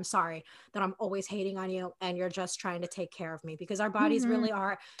 and I'm like, I'm sorry that I'm always hating on you, and you're just trying to take care of me, because our bodies really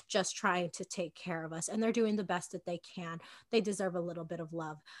are just trying to take care of us, and they're doing the best that they can. They deserve a little bit of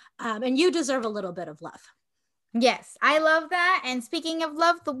love, and you deserve a little bit of love. Yes, I love that. And speaking of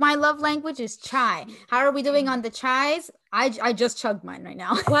love, my love language is chai. How are we doing on the chais? I just chugged mine right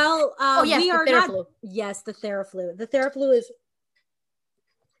now. Well, yes, we are Theraflu. Yes, the Theraflu. The Theraflu is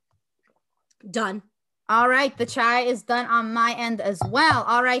done. All right, the chai is done on my end as well.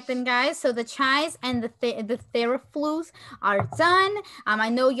 All right then, guys. So the chais and the Theraflus are done. I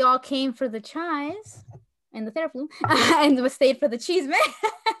know y'all came for the chais and the Theraflu and stayed for the chisme.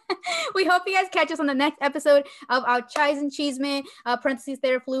 We hope you guys catch us on the next episode of our Chais and Chisme, parentheses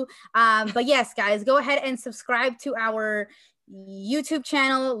Theraflu. But yes, guys, go ahead and subscribe to our YouTube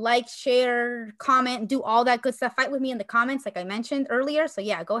channel, like, share, comment, do all that good stuff. Fight with me in the comments, like I mentioned earlier. So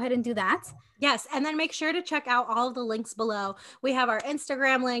yeah, go ahead and do that. Yes, and then make sure to check out all of the links below. We have our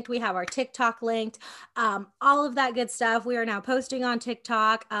Instagram linked, we have our TikTok linked, all of that good stuff. We are now posting on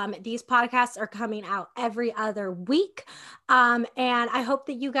TikTok. These podcasts are coming out every other week. And I hope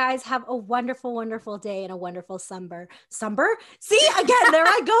that you guys have a wonderful, wonderful day and a wonderful summer. See, again, there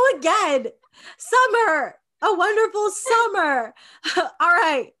I go again. Summer. A wonderful summer. All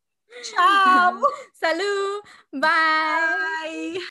right. Ciao. Salud. Bye. Bye.